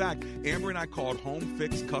did. In fact, Amber and I called Home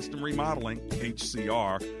Fix Custom Remodeling,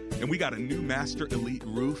 HCR, and we got a new Master Elite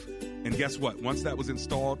roof. And guess what? Once that was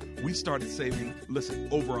installed, we started saving,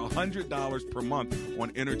 over $100 per month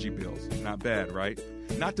on energy bills. Not bad, right?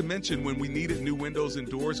 Not to mention, when we needed new windows and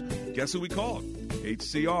doors, guess who we called?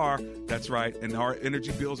 HCR. That's right. And our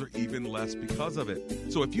energy bills are even less because of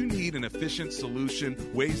it. So if you need an efficient solution,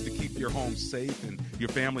 ways to keep your home safe and your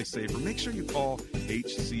family safer, make sure you call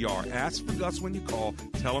HCR. Ask for Gus when you call.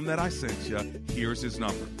 Tell him that I sent you. Here's his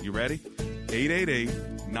number. You ready?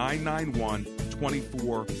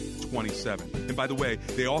 888-991-2427. And by the way,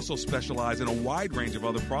 they also specialize in a wide range of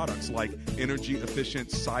other products like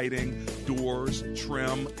energy-efficient siding, doors,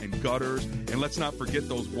 trim, and gutters. And let's not forget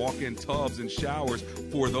those walk-in tubs and showers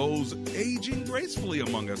for those aging gracefully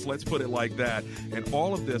among us. Let's put it like that. And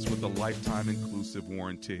all of this with a lifetime inclusive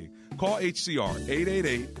warranty. Call HCR,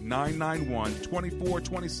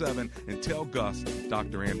 888-991-2427, and tell Gus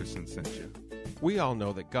Dr. Anderson sent you. We all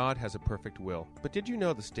know that God has a perfect will, but did you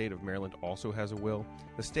know the state of Maryland also has a will?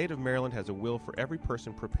 The state of Maryland has a will for every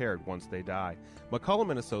person prepared once they die.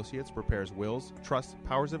 McCullum & Associates prepares wills, trusts,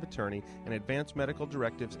 powers of attorney, and advanced medical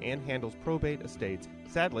directives and handles probate estates.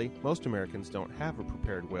 Sadly, most Americans don't have a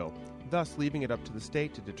prepared will, thus leaving it up to the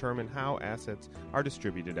state to determine how assets are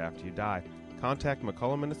distributed after you die. Contact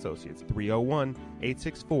McCullum & Associates,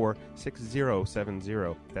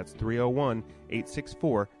 301-864-6070. That's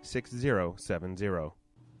 301-864-6070.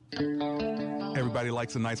 Everybody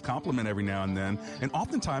likes a nice compliment every now and then, and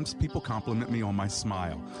oftentimes people compliment me on my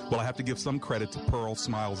smile. Well, I have to give some credit to Pearl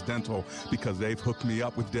Smiles Dental because they've hooked me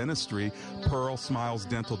up with dentistry.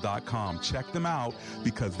 PearlSmilesDental.com. Check them out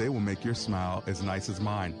because they will make your smile as nice as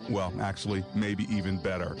mine. Well, actually, maybe even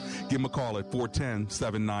better. Give them a call at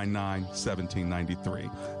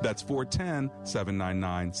 410-799-1793. That's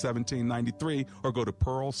 410-799-1793, or go to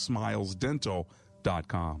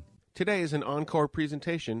PearlSmilesDental.com. Today is an encore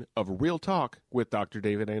presentation of Real Talk with Dr.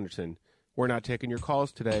 David Anderson. We're not taking your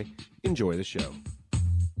calls today. Enjoy the show.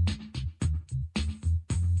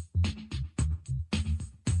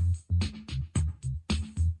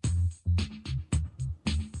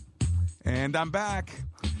 And I'm back.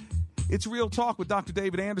 It's Real Talk with Dr.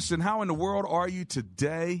 David Anderson. How in the world are you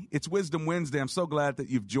today? It's Wisdom Wednesday. I'm so glad that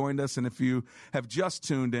you've joined us. And if you have just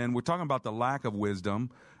tuned in, we're talking about the lack of wisdom.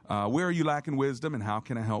 Where are you lacking wisdom, and how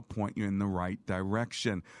can I help point you in the right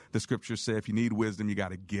direction? The scriptures say if you need wisdom, you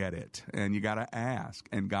got to get it, and you got to ask,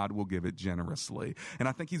 and God will give it generously. And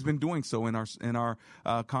I think he's been doing so in our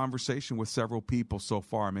conversation with several people so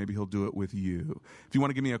far. Maybe he'll do it with you. If you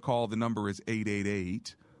want to give me a call, the number is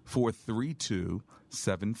 888-432-7434.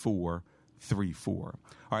 All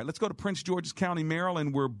right, let's go to Prince George's County,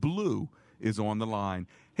 Maryland, where Blue is on the line.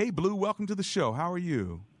 Hey, Blue, welcome to the show. How are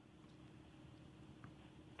you?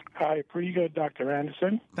 Hi, pretty good, Dr.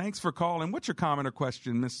 Anderson. Thanks for calling. What's your comment or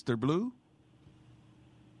question, Mr. Blue?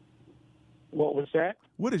 What was that?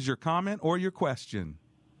 What is your comment or your question?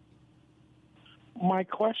 My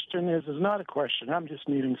question is not a question. I'm just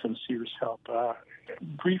needing some serious help.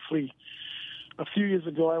 Briefly, a few years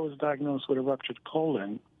ago, I was diagnosed with a ruptured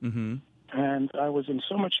colon, and I was in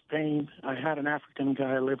so much pain. I had an African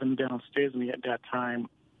guy living downstairs me at that time.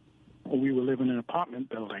 We were living in an apartment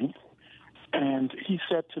building. And he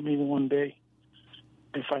said to me one day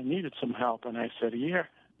if I needed some help, and I said, yeah.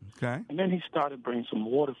 Okay. And then he started bringing some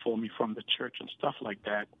water for me from the church and stuff like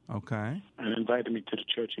that. Okay. And invited me to the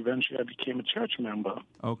church. Eventually, I became a church member.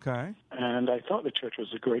 Okay. And I thought the church was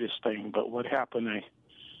the greatest thing, but what happened, I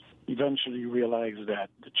eventually realized that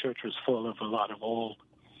the church was full of a lot of old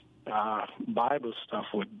Bible stuff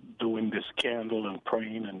with doing this candle and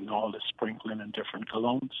praying and all this sprinkling and different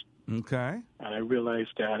colognes. Okay. And I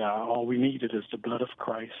realized that all we needed is the blood of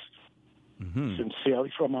Christ,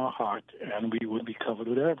 sincerely from our heart, and we would be covered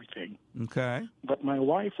with everything. Okay. But my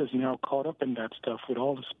wife is now caught up in that stuff with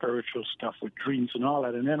all the spiritual stuff, with dreams and all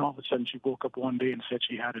that. And then all of a sudden she woke up one day and said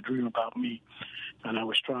she had a dream about me, and I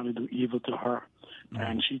was trying to do evil to her.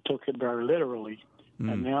 And she took it very literally.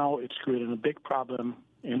 And now it's creating a big problem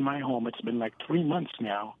in my home. It's been like 3 months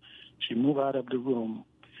now. She moved out of the room,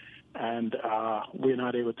 and we're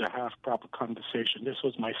not able to have proper conversation. This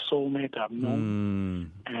was my soulmate I've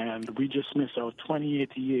known, and we just missed our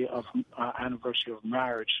 28th year of anniversary of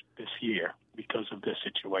marriage this year because of this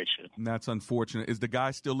situation. And that's unfortunate. Is the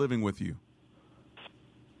guy still living with you?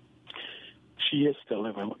 She is still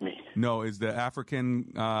living with me. No, is the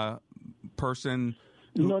African person...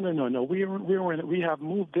 No. We have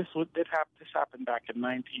moved. This happened back in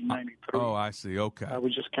 1993. Oh, I see. Okay. I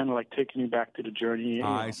was just kind of like taking you back to the journey.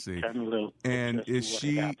 I see. Kind of a little. And is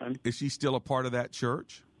she still a part of that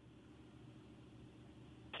church?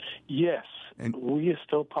 Yes, and we are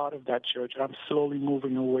still part of that church. I'm slowly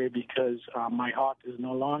moving away because my heart is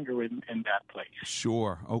no longer in that place.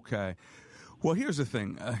 Sure. Okay. Well, here's the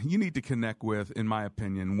thing. You need to connect with, in my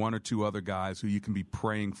opinion, one or two other guys who you can be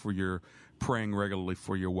praying regularly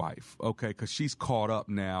for your wife, okay? Because she's caught up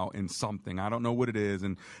now in something. I don't know what it is,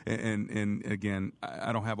 and again,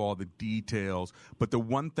 I don't have all the details, but the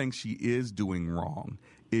one thing she is doing wrong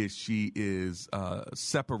is she is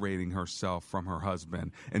separating herself from her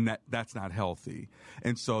husband, and that's not healthy.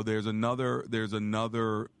 And so there's another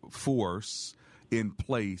force in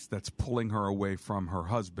place that's pulling her away from her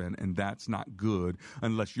husband, and that's not good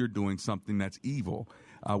unless you're doing something that's evil,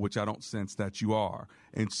 which I don't sense that you are.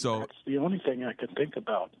 And so that's the only thing I can think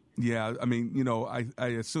about. Yeah, I mean, I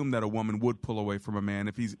assume that a woman would pull away from a man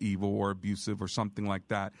if he's evil or abusive or something like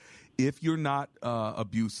that. If you're not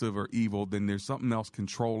abusive or evil, then there's something else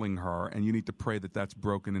controlling her, and you need to pray that that's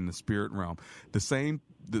broken in the spirit realm. The same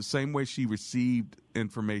way she received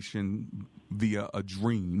information via a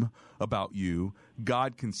dream about you,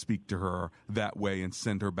 God can speak to her that way and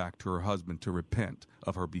send her back to her husband to repent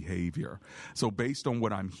of her behavior. So based on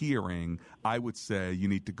what I'm hearing, I would say you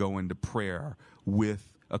need to go into prayer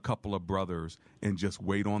with a couple of brothers and just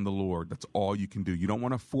wait on the Lord. That's all you can do. You don't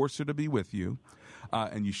want to force her to be with you,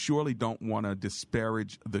 and you surely don't want to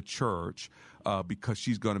disparage the church because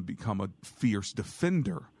she's going to become a fierce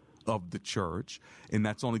defender of the church, and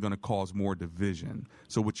that's only going to cause more division.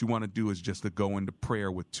 So what you want to do is just to go into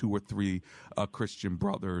prayer with 2 or 3 Christian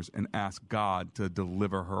brothers and ask God to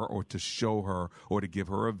deliver her or to show her or to give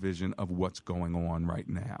her a vision of what's going on right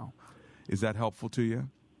now. Is that helpful to you?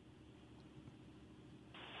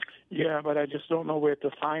 Yeah, but I just don't know where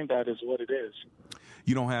to find that is what it is.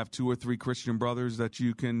 You don't have 2 or 3 Christian brothers that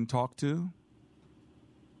you can talk to?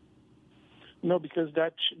 No, because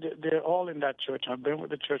they're all in that church. I've been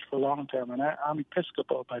with the church for a long time, and I'm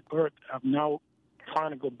Episcopal by birth. I'm now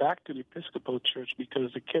trying to go back to the Episcopal church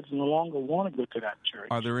because the kids no longer want to go to that church.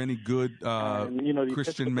 Are there any good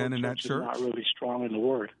Christian men in that church? Not really strong in the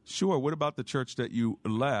word. Sure. What about the church that you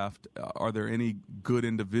left? Are there any good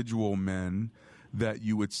individual men that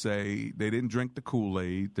you would say they didn't drink the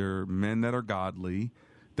Kool-Aid? They're men that are godly,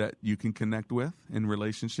 that you can connect with in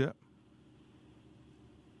relationship?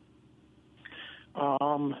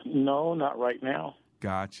 No, not right now.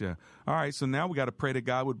 Gotcha. All right, so now we got to pray that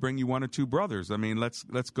God would bring you one or two brothers. I mean, let's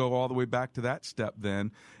go all the way back to that step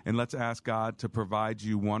then, and let's ask God to provide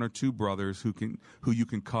you one or two brothers who you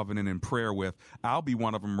can covenant in prayer with. I'll be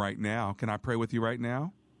one of them right now. Can I pray with you right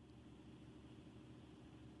now?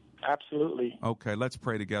 Absolutely. Okay, let's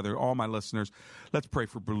pray together. All my listeners, let's pray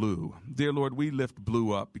for Blue. Dear Lord, we lift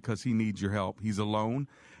Blue up because he needs your help. He's alone,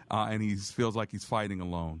 and he feels like he's fighting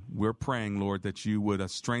alone. We're praying, Lord, that you would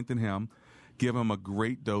strengthen him, give him a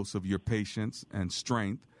great dose of your patience and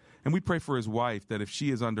strength. And we pray for his wife that if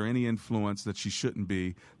she is under any influence that she shouldn't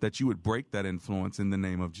be, that you would break that influence in the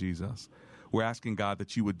name of Jesus. We're asking, God,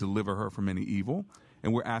 that you would deliver her from any evil.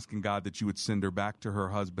 And we're asking, God, that you would send her back to her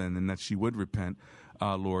husband and that she would repent,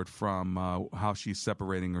 Lord, from how she's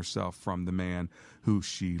separating herself from the man who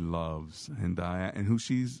she loves and who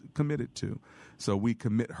she's committed to. So we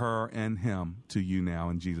commit her and him to you now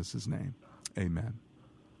in Jesus' name. Amen.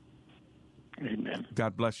 Amen.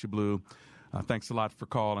 God bless you, Blue. Thanks a lot for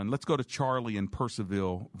calling. Let's go to Charlie in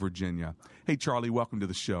Purcellville, Virginia. Hey, Charlie, welcome to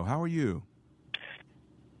the show. How are you?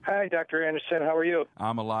 Hi, Dr. Anderson. How are you?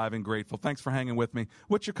 I'm alive and grateful. Thanks for hanging with me.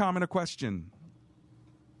 What's your comment or question?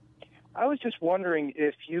 I was just wondering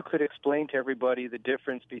if you could explain to everybody the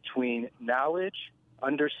difference between knowledge,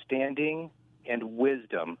 understanding, and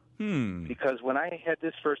wisdom. Because when I had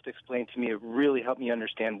this first explained to me, it really helped me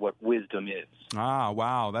understand what wisdom is. Ah,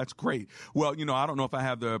 wow, that's great. Well, I don't know if I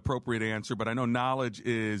have the appropriate answer, but I know knowledge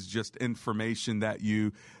is just information that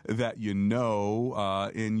you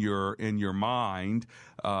know in your mind.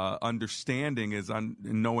 Understanding is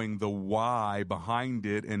knowing the why behind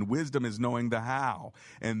it, and wisdom is knowing the how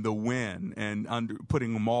and the when, and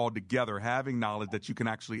putting them all together. Having knowledge that you can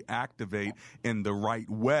actually activate in the right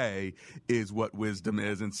way is what wisdom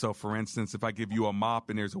is. And so, for instance, if I give you a mop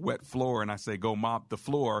and there's a wet floor and I say, go mop the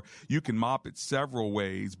floor, you can mop it several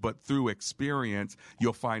ways, but through experience,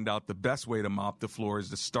 you'll find out the best way to mop the floor is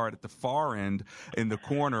to start at the far end in the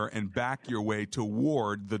corner and back your way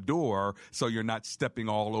toward the door so you're not stepping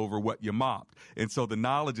all over what you mopped. And so the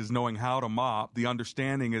knowledge is knowing how to mop. The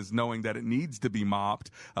understanding is knowing that it needs to be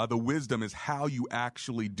mopped. The wisdom is how you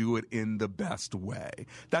actually do it in the best way.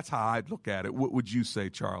 That's how I'd look at it. What would you say,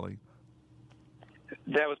 Charlie?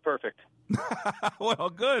 That was perfect. Well,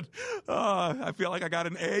 good. I feel like I got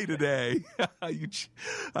an A today.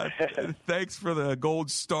 Thanks for the gold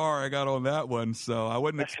star I got on that one. So I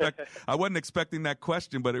wasn't expecting that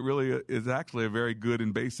question, but it really is actually a very good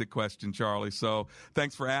and basic question, Charlie. So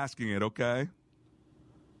thanks for asking it. Okay.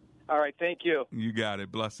 All right. Thank you. You got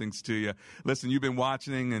it. Blessings to you. Listen, you've been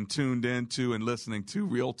watching and tuned into and listening to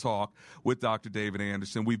Real Talk with Dr. David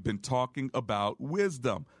Anderson. We've been talking about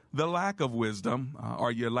wisdom. The lack of wisdom.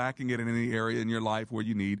 Are you lacking it in any area in your life where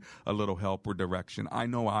you need a little help or direction? I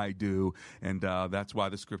know I do, and that's why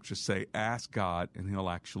the scriptures say, ask God, and he'll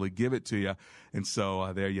actually give it to you. And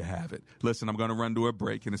so there you have it. Listen, I'm going to run to a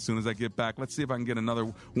break, and as soon as I get back, let's see if I can get another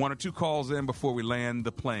one or two calls in before we land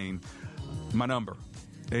the plane. My number,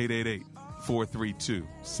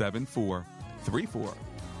 888-432-7434.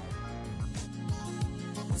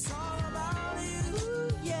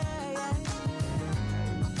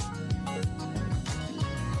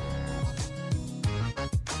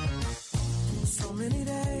 Many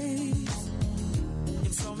days,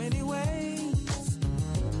 in so many ways,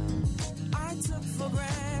 I took for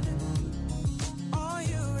granted all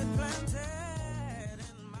you had planted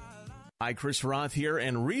in my life. Hi, Chris Roth here,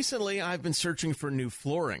 and recently I've been searching for new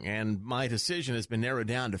flooring, and my decision has been narrowed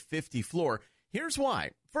down to 50 Floor. Here's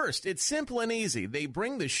why. First, it's simple and easy. They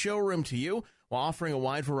bring the showroom to you while offering a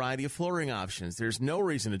wide variety of flooring options. There's no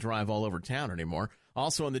reason to drive all over town anymore.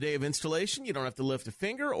 Also, on the day of installation, you don't have to lift a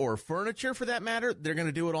finger, or furniture for that matter. They're going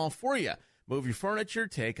to do it all for you. Move your furniture,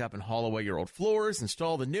 take up and haul away your old floors,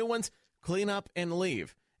 install the new ones, clean up, and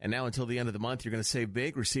leave. And now until the end of the month, you're going to save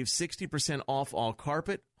big. Receive 60% off all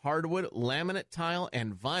carpet, hardwood, laminate, tile,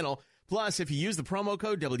 and vinyl. Plus, if you use the promo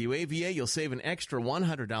code WAVA, you'll save an extra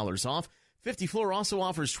 $100 off. 50 Floor also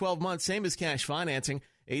offers 12 months, same as cash financing.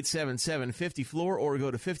 877-50-FLOOR, or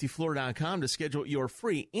go to 50floor.com to schedule your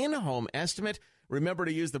free in-home estimate. Remember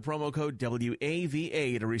to use the promo code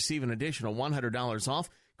WAVA to receive an additional $100 off.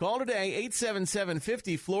 Call today,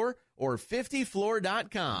 877-50-FLOOR or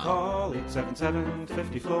 50floor.com. Call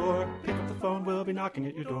 877-50-FLOOR. Pick up the phone, we'll be knocking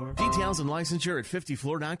at your door. Details and licensure at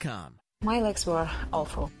 50floor.com. My legs were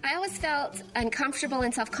awful. I always felt uncomfortable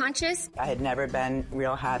and self-conscious. I had never been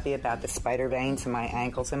real happy about the spider veins in my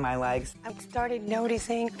ankles and my legs. I started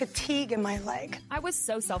noticing fatigue in my leg. I was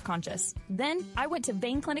so self-conscious. Then I went to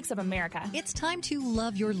Vein Clinics of America. It's time to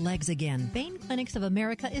love your legs again. Vein Clinics of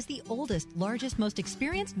America is the oldest, largest, most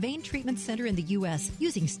experienced vein treatment center in the U.S.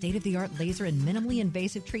 Using state-of-the-art laser and minimally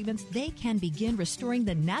invasive treatments, they can begin restoring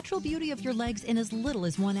the natural beauty of your legs in as little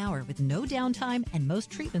as 1 hour with no downtime, and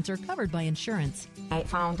most treatments are covered by insurance. I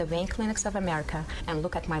found the Vein Clinics of America, and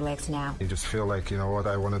look at my legs now. You just feel like, you know what,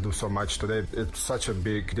 I want to do so much today. It's such a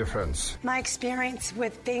big difference. My experience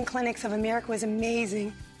with Vein Clinics of America was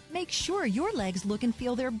amazing. Make sure your legs look and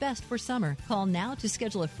feel their best for summer. Call now to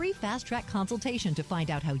schedule a free fast-track consultation to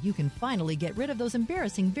find out how you can finally get rid of those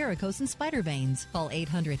embarrassing varicose and spider veins. Call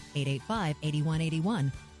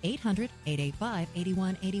 800-885-8181.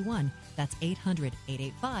 800-885-8181. That's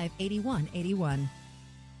 800-885-8181.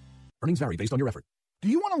 Earnings vary based on your effort. Do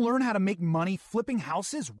you want to learn how to make money flipping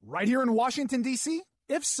houses right here in Washington, D.C.?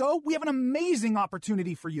 If so, we have an amazing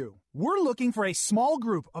opportunity for you. We're looking for a small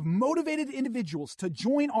group of motivated individuals to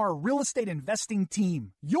join our real estate investing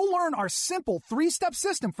team. You'll learn our simple 3-step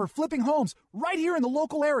system for flipping homes right here in the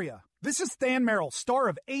local area. This is Than Merrill, star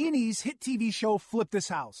of A&E's hit TV show Flip This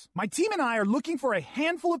House. My team and I are looking for a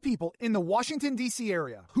handful of people in the Washington, D.C.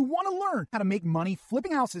 area who want to learn how to make money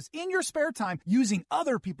flipping houses in your spare time using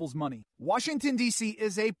other people's money. Washington, D.C.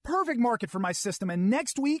 is a perfect market for my system, and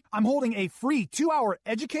next week I'm holding a free 2-hour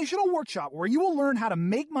educational workshop where you will learn how to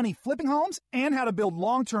make money flipping homes and how to build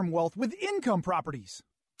long-term wealth with income properties.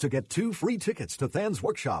 To get 2 free tickets to Than's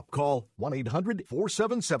workshop, call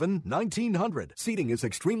 1-800-477-1900. Seating is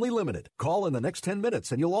extremely limited. Call in the next 10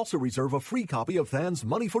 minutes and you'll also reserve a free copy of Than's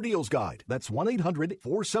Money for Deals Guide. That's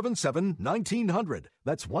 1-800-477-1900.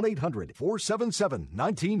 That's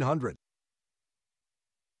 1-800-477-1900.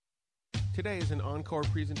 Today is an encore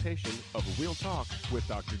presentation of Real Talk with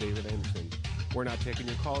Dr. David Anderson. We're not taking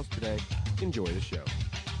your calls today. Enjoy the show.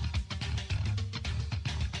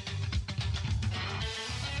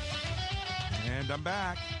 And I'm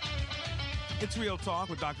back. It's Real Talk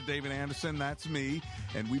with Dr. David Anderson. That's me.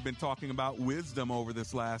 And we've been talking about wisdom over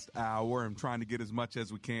this last hour and trying to get as much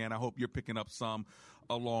as we can. I hope you're picking up some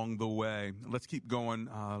along the way. Let's keep going.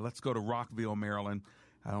 Let's go to Rockville, Maryland.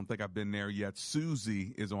 I don't think I've been there yet.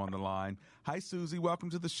 Susie is on the line. Hi, Susie. Welcome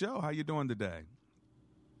to the show. How you doing today?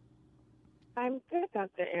 I'm good,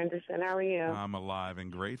 Dr. Anderson. How are you? I'm alive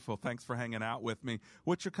and grateful. Thanks for hanging out with me.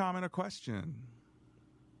 What's your comment or question?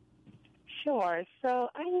 Sure. So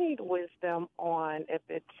I need wisdom on if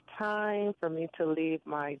it's time for me to leave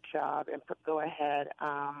my job and go ahead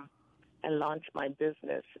and launch my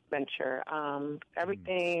business venture.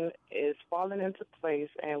 Everything is falling into place,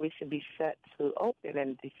 and we should be set to open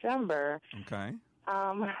in December. Okay.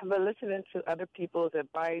 But listening to other people's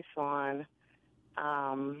advice on,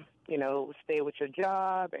 stay with your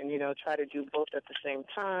job and, try to do both at the same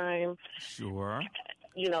time. Sure.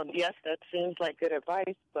 Yes, that seems like good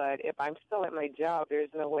advice, but if I'm still at my job, there's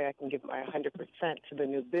no way I can give my 100% to the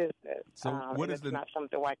new business. So it's not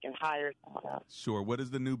something where I can hire someone else. Sure. What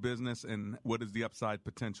is the new business and what is the upside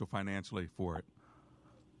potential financially for it?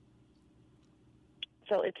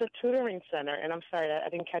 So it's a tutoring center, and I'm sorry, I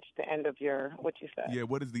didn't catch the end of what you said. Yeah,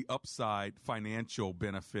 what is the upside financial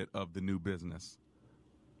benefit of the new business?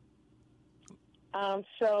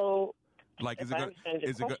 Like, is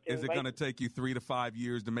it going to take you 3 to 5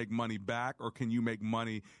 years to make money back, or can you make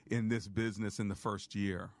money in this business in the first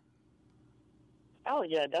year? Oh,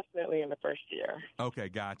 yeah, definitely in the first year. Okay,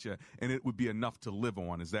 gotcha. And it would be enough to live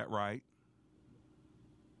on, is that right?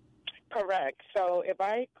 Correct. So if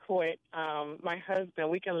I quit, my husband,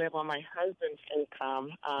 we can live on my husband's income.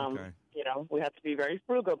 Okay. We have to be very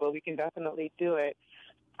frugal, but we can definitely do it.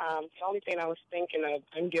 The only thing I was thinking of,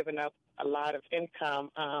 I'm giving up a lot of income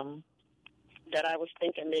that I was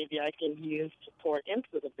thinking maybe I can use to pour into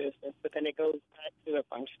the business, but then it goes back to if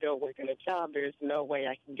I'm still working a job, there's no way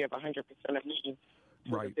I can give 100% of me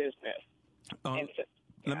to the business.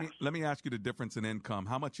 Let me ask you the difference in income.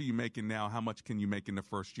 How much are you making now? How much can you make in the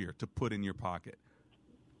first year to put in your pocket?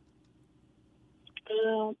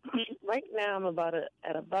 Right now I'm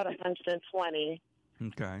at about 120.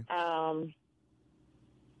 Okay.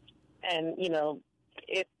 And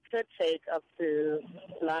it could take up to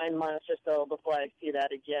 9 months or so before I see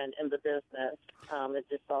that again in the business. It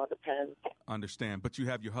just all depends. Understand. But you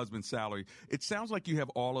have your husband's salary. It sounds like you have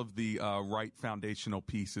all of the right foundational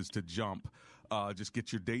pieces to jump. Just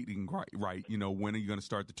get your dating right. You know, when are you going to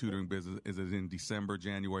start the tutoring business? Is it in December,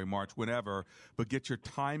 January, March, whenever? But get your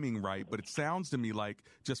timing right. But it sounds to me like,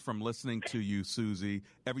 just from listening to you, Susie,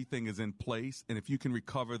 everything is in place. And if you can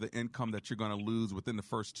recover the income that you're going to lose within the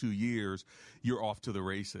first 2 years, you're off to the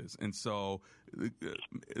races. And so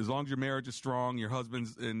as long as your marriage is strong, your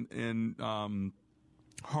husband's in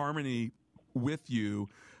harmony with you,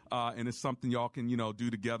 and it's something y'all can, do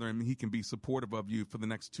together, and he can be supportive of you for the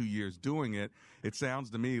next 2 years doing it. It sounds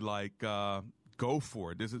to me like go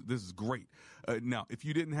for it. This is great. Now, if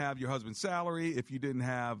you didn't have your husband's salary, if you didn't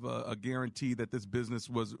have a guarantee that this business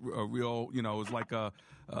was a real, was like a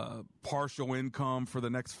partial income for the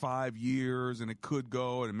next 5 years, and it could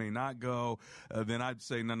go and it may not go, then I'd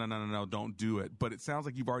say no, don't do it. But it sounds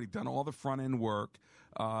like you've already done all the front end work,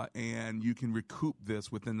 and you can recoup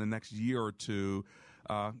this within the next year or two.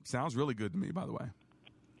 Sounds really good to me, by the way.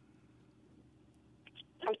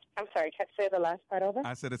 I'm sorry, can I say the last part over?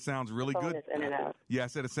 I said it sounds really good. good. Is in and out. Yeah, I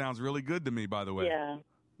said it sounds really good to me, by the way. Yeah.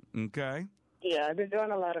 Okay. Yeah, I've been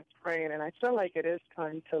doing a lot of praying, and I feel like it is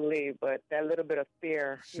time to leave, but that little bit of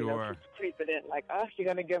fear, keeps creeping in, like, you're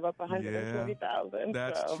going to give up $120,000.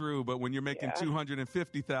 That's true, but when you're making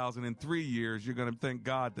 $250,000 in 3 years, you're going to thank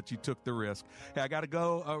God that you took the risk. Hey, I got to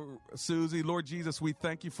go, Susie. Lord Jesus, we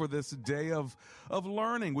thank you for this day of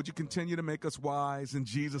learning. Would you continue to make us wise in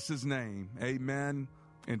Jesus' name? Amen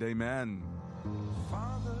and amen.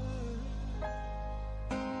 Father,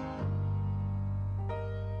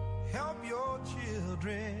 help your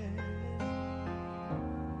children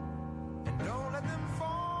and don't let them fall.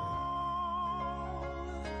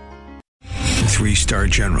 3-star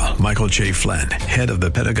General Michael J. Flynn, head of the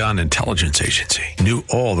Pentagon Intelligence Agency, knew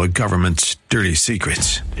all the government's dirty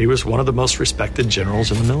secrets. He was one of the most respected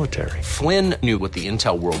generals in the military. Flynn knew what the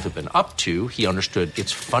intel world had been up to. He understood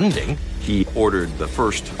its funding. He ordered the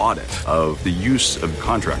first audit of the use of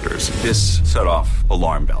contractors. This set off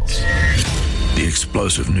alarm bells. The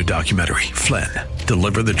explosive new documentary, Flynn,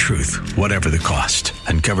 Deliver the Truth, Whatever the Cost,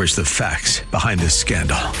 uncovers the facts behind this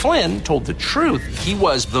scandal. Flynn told the truth. He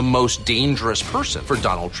was the most dangerous person for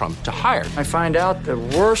Donald Trump to hire. I find out the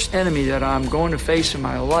worst enemy that I'm going to face in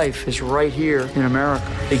my life is right here in America.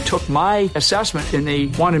 They took my assessment and they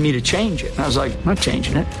wanted me to change it. And I was like, I'm not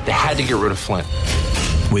changing it. They had to get rid of Flynn.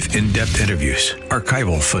 With in-depth interviews,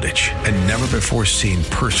 archival footage, and never-before-seen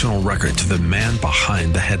personal records of the man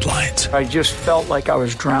behind the headlines. I just felt like I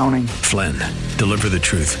was drowning. Flynn, Deliver the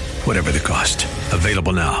Truth, Whatever the Cost.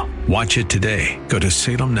 Available now. Watch it today. Go to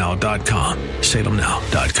salemnow.com.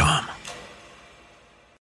 salemnow.com.